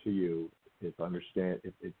important to you, if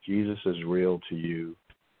Jesus is real to you,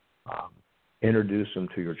 introduce him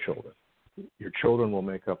to your children. Your children will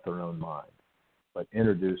make up their own mind, but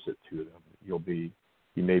introduce it to them.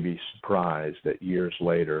 You may be surprised that years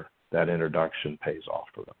later, that introduction pays off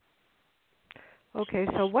for them. Okay,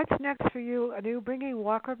 so what's next for you? Are you bringing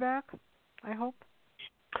Walker back, I hope?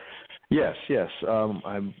 Yes.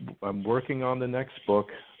 I'm working on the next book.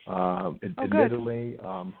 Admittedly,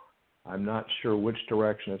 I'm not sure which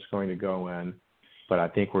direction it's going to go in, but I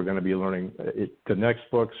think we're going to be learning. The next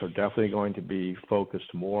books are definitely going to be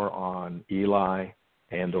focused more on Eli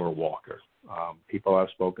and or Walker. People I've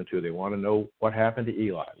spoken to, they want to know what happened to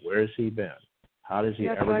Eli. Where has he been? How is he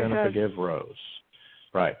ever going to forgive Rose?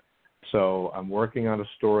 Right. So I'm working on a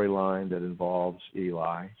storyline that involves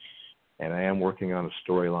Eli, and I am working on a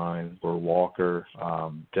storyline where Walker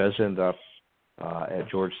does end up at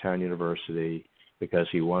Georgetown University because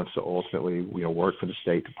he wants to ultimately work for the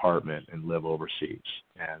State Department and live overseas.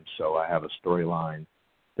 And so I have a storyline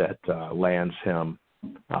that lands him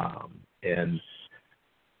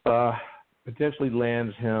potentially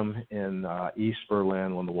lands him in East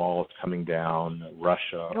Berlin when the wall is coming down,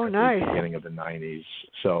 Russia at the beginning of the 90s.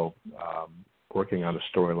 So working on a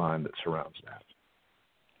storyline that surrounds that.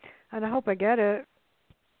 And I hope I get it.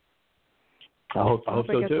 I hope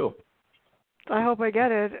so too. I hope I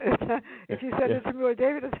get it. If you send it to me or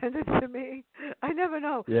David will send it to me, I never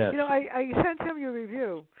know. Yes. I sent him your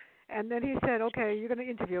review, and then he said, okay, you're going to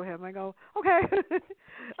interview him. I go, okay.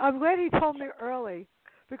 I'm glad he told me early.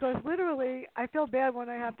 Because literally, I feel bad when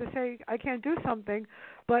I have to say I can't do something.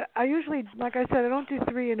 But I usually, like I said, I don't do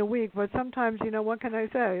 3 in a week. But sometimes, what can I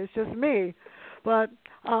say? It's just me. But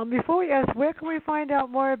before we ask, where can we find out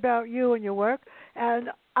more about you and your work? And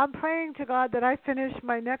I'm praying to God that I finish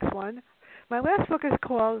my next one. My last book is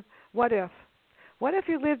called What If? What if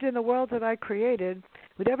you lived in the world that I created?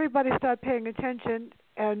 Would everybody start paying attention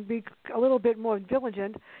and be a little bit more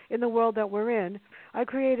diligent in the world that we're in? I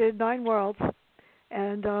created 9 worlds,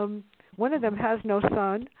 and one of them has no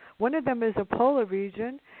sun. One of them is a polar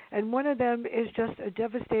region, and one of them is just a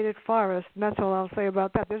devastated forest. And that's all I'll say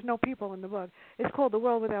about that. There's no people in the book. It's called The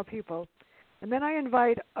World Without People. And then I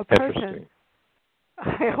invite a person.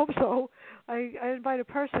 I hope so. I invite a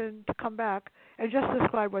person to come back and just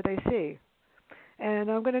describe what they see.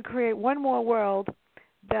 And I'm going to create one more world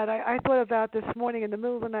that I thought about this morning in the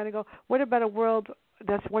middle of the night. I go, what about a world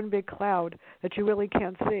that's one big cloud that you really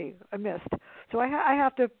can't see, a mist? So I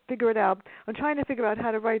have to figure it out. I'm trying to figure out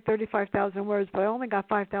how to write 35,000 words, but I only got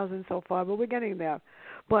 5,000 so far, but we're getting there.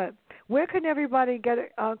 But where can everybody get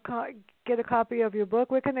a copy of your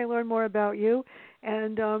book? Where can they learn more about you?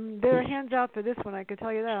 And there are hands out for this one, I can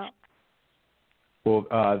tell you that. Well,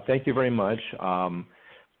 thank you very much. I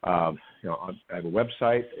have a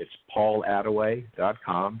website. It's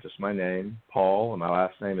paulattaway.com, just my name, Paul, and my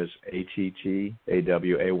last name is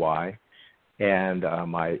Attaway. And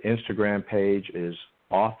my Instagram page is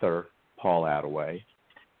author Paul Attaway.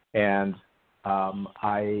 And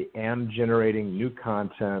I am generating new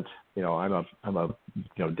content. I'm a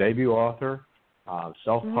debut author,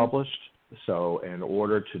 self-published. Mm-hmm. So in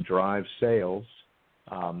order to drive sales,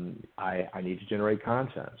 I need to generate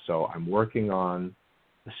content. So I'm working on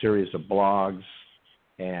a series of blogs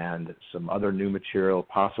and some other new material,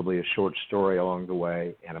 possibly a short story along the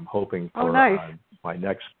way, and I'm hoping for my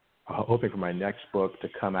next book to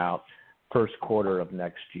come out first quarter of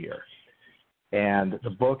next year. And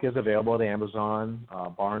the book is available at Amazon,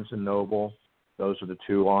 Barnes & Noble. Those are the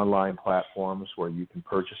 2 online platforms where you can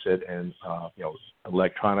purchase it in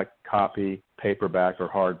electronic copy, paperback, or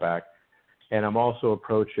hardback. And I'm also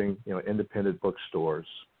approaching independent bookstores.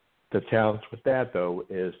 The challenge with that, though,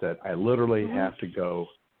 is that I literally have to go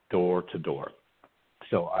door to door.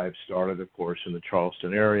 So I've started, of course, in the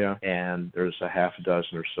Charleston area, and there's a half a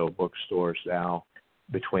dozen or so bookstores now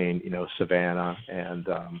between, Savannah and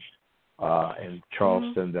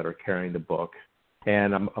Charleston that are carrying the book.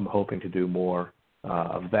 And I'm hoping to do more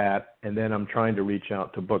of that. And then I'm trying to reach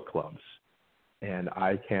out to book clubs. And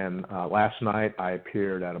I can, last night I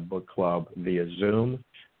appeared at a book club via Zoom.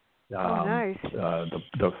 Nice.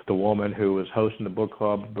 The woman who was hosting the book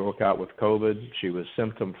club broke out with COVID. She was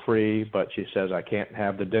symptom-free, but she says, I can't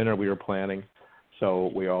have the dinner we were planning.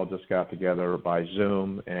 So we all just got together by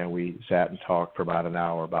Zoom, and we sat and talked for about an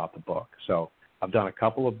hour about the book. So I've done a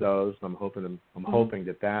couple of those, and I'm hoping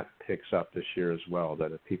that picks up this year as well,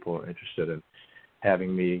 that if people are interested in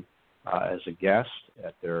having me as a guest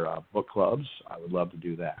at their book clubs, I would love to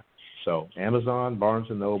do that. So Amazon, Barnes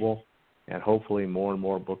 & Noble, and hopefully more and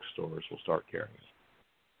more bookstores will start carrying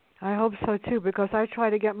it. I hope so, too, because I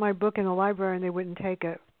tried to get my book in the library and they wouldn't take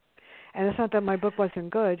it. And it's not that my book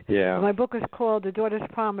wasn't good. Yeah. My book is called The Daughter's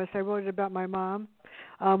Promise. I wrote it about my mom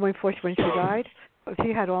when she died.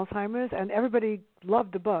 She had Alzheimer's, and everybody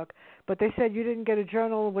loved the book. But they said, you didn't get a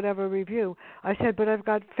journal or whatever review. I said, but I've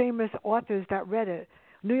got famous authors that read it.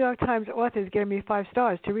 New York Times authors gave me 5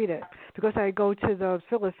 stars to read it because I go to the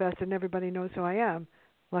Philly Fest and everybody knows who I am.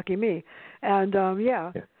 Lucky me. And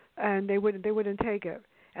and they wouldn't take it.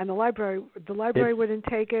 And the library wouldn't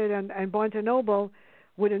take it, and Barnes and Noble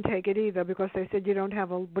wouldn't take it either because they said you don't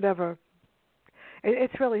have a whatever.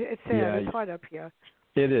 It's sad. Yeah, it's hard up here.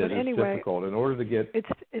 It is. But anyway, it's difficult. In order to get,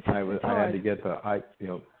 I had to get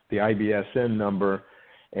the IBSN number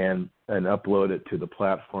and upload it to the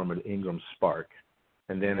platform at Ingram Spark,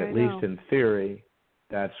 and then at least in theory,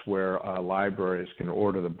 that's where libraries can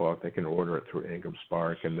order the book. They can order it through Ingram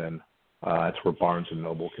Spark, and then that's where Barnes &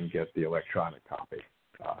 Noble can get the electronic copy.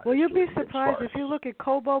 Well, you'll be surprised if you look at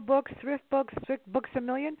Kobo Books, Thrift Books, Books A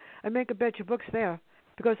Million, I make a bet your book's there.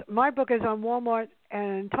 Because my book is on Walmart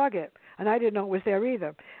and Target, and I didn't know it was there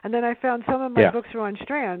either. And then I found some of my books are on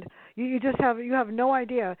Strand. You have no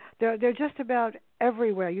idea. They're just about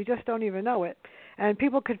everywhere. You just don't even know it. And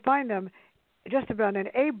people could find them just about.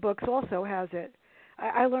 And Abe Books also has it.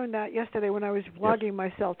 I learned that yesterday when I was blogging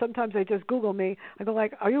myself. Sometimes they just Google me. I go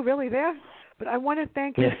like, are you really there? But I want to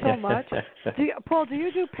thank you so much. Paul, do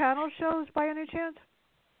you do panel shows by any chance?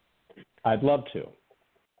 I'd love to.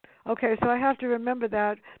 Okay, so I have to remember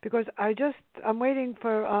that because I'm waiting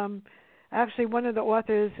for actually one of the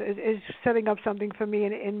authors is setting up something for me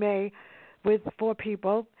in May with 4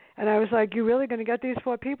 people. And I was like, you really going to get these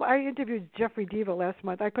 4 people? I interviewed Jeffrey Deaver last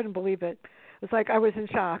month. I couldn't believe it. It's like I was in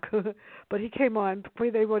shock. But he came on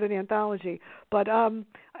before they wrote an anthology. But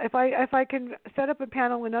if I can set up a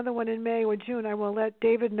panel, another one in May or June, I will let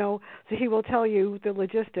David know, so he will tell you the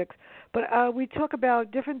logistics. But we talk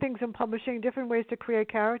about different things in publishing, different ways to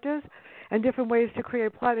create characters, and different ways to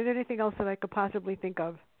create plot, and anything else that I could possibly think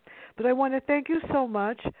of. But I want to thank you so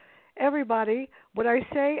much, everybody. What I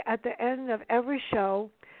say at the end of every show,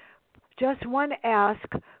 just one ask,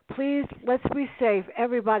 please, let's be safe.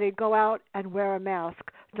 Everybody go out and wear a mask.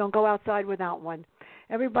 Don't go outside without one.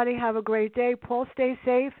 Everybody have a great day. Paul, stay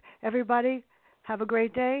safe. Everybody have a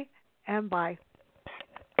great day, and bye.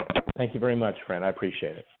 Thank you very much, friend. I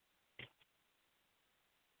appreciate it.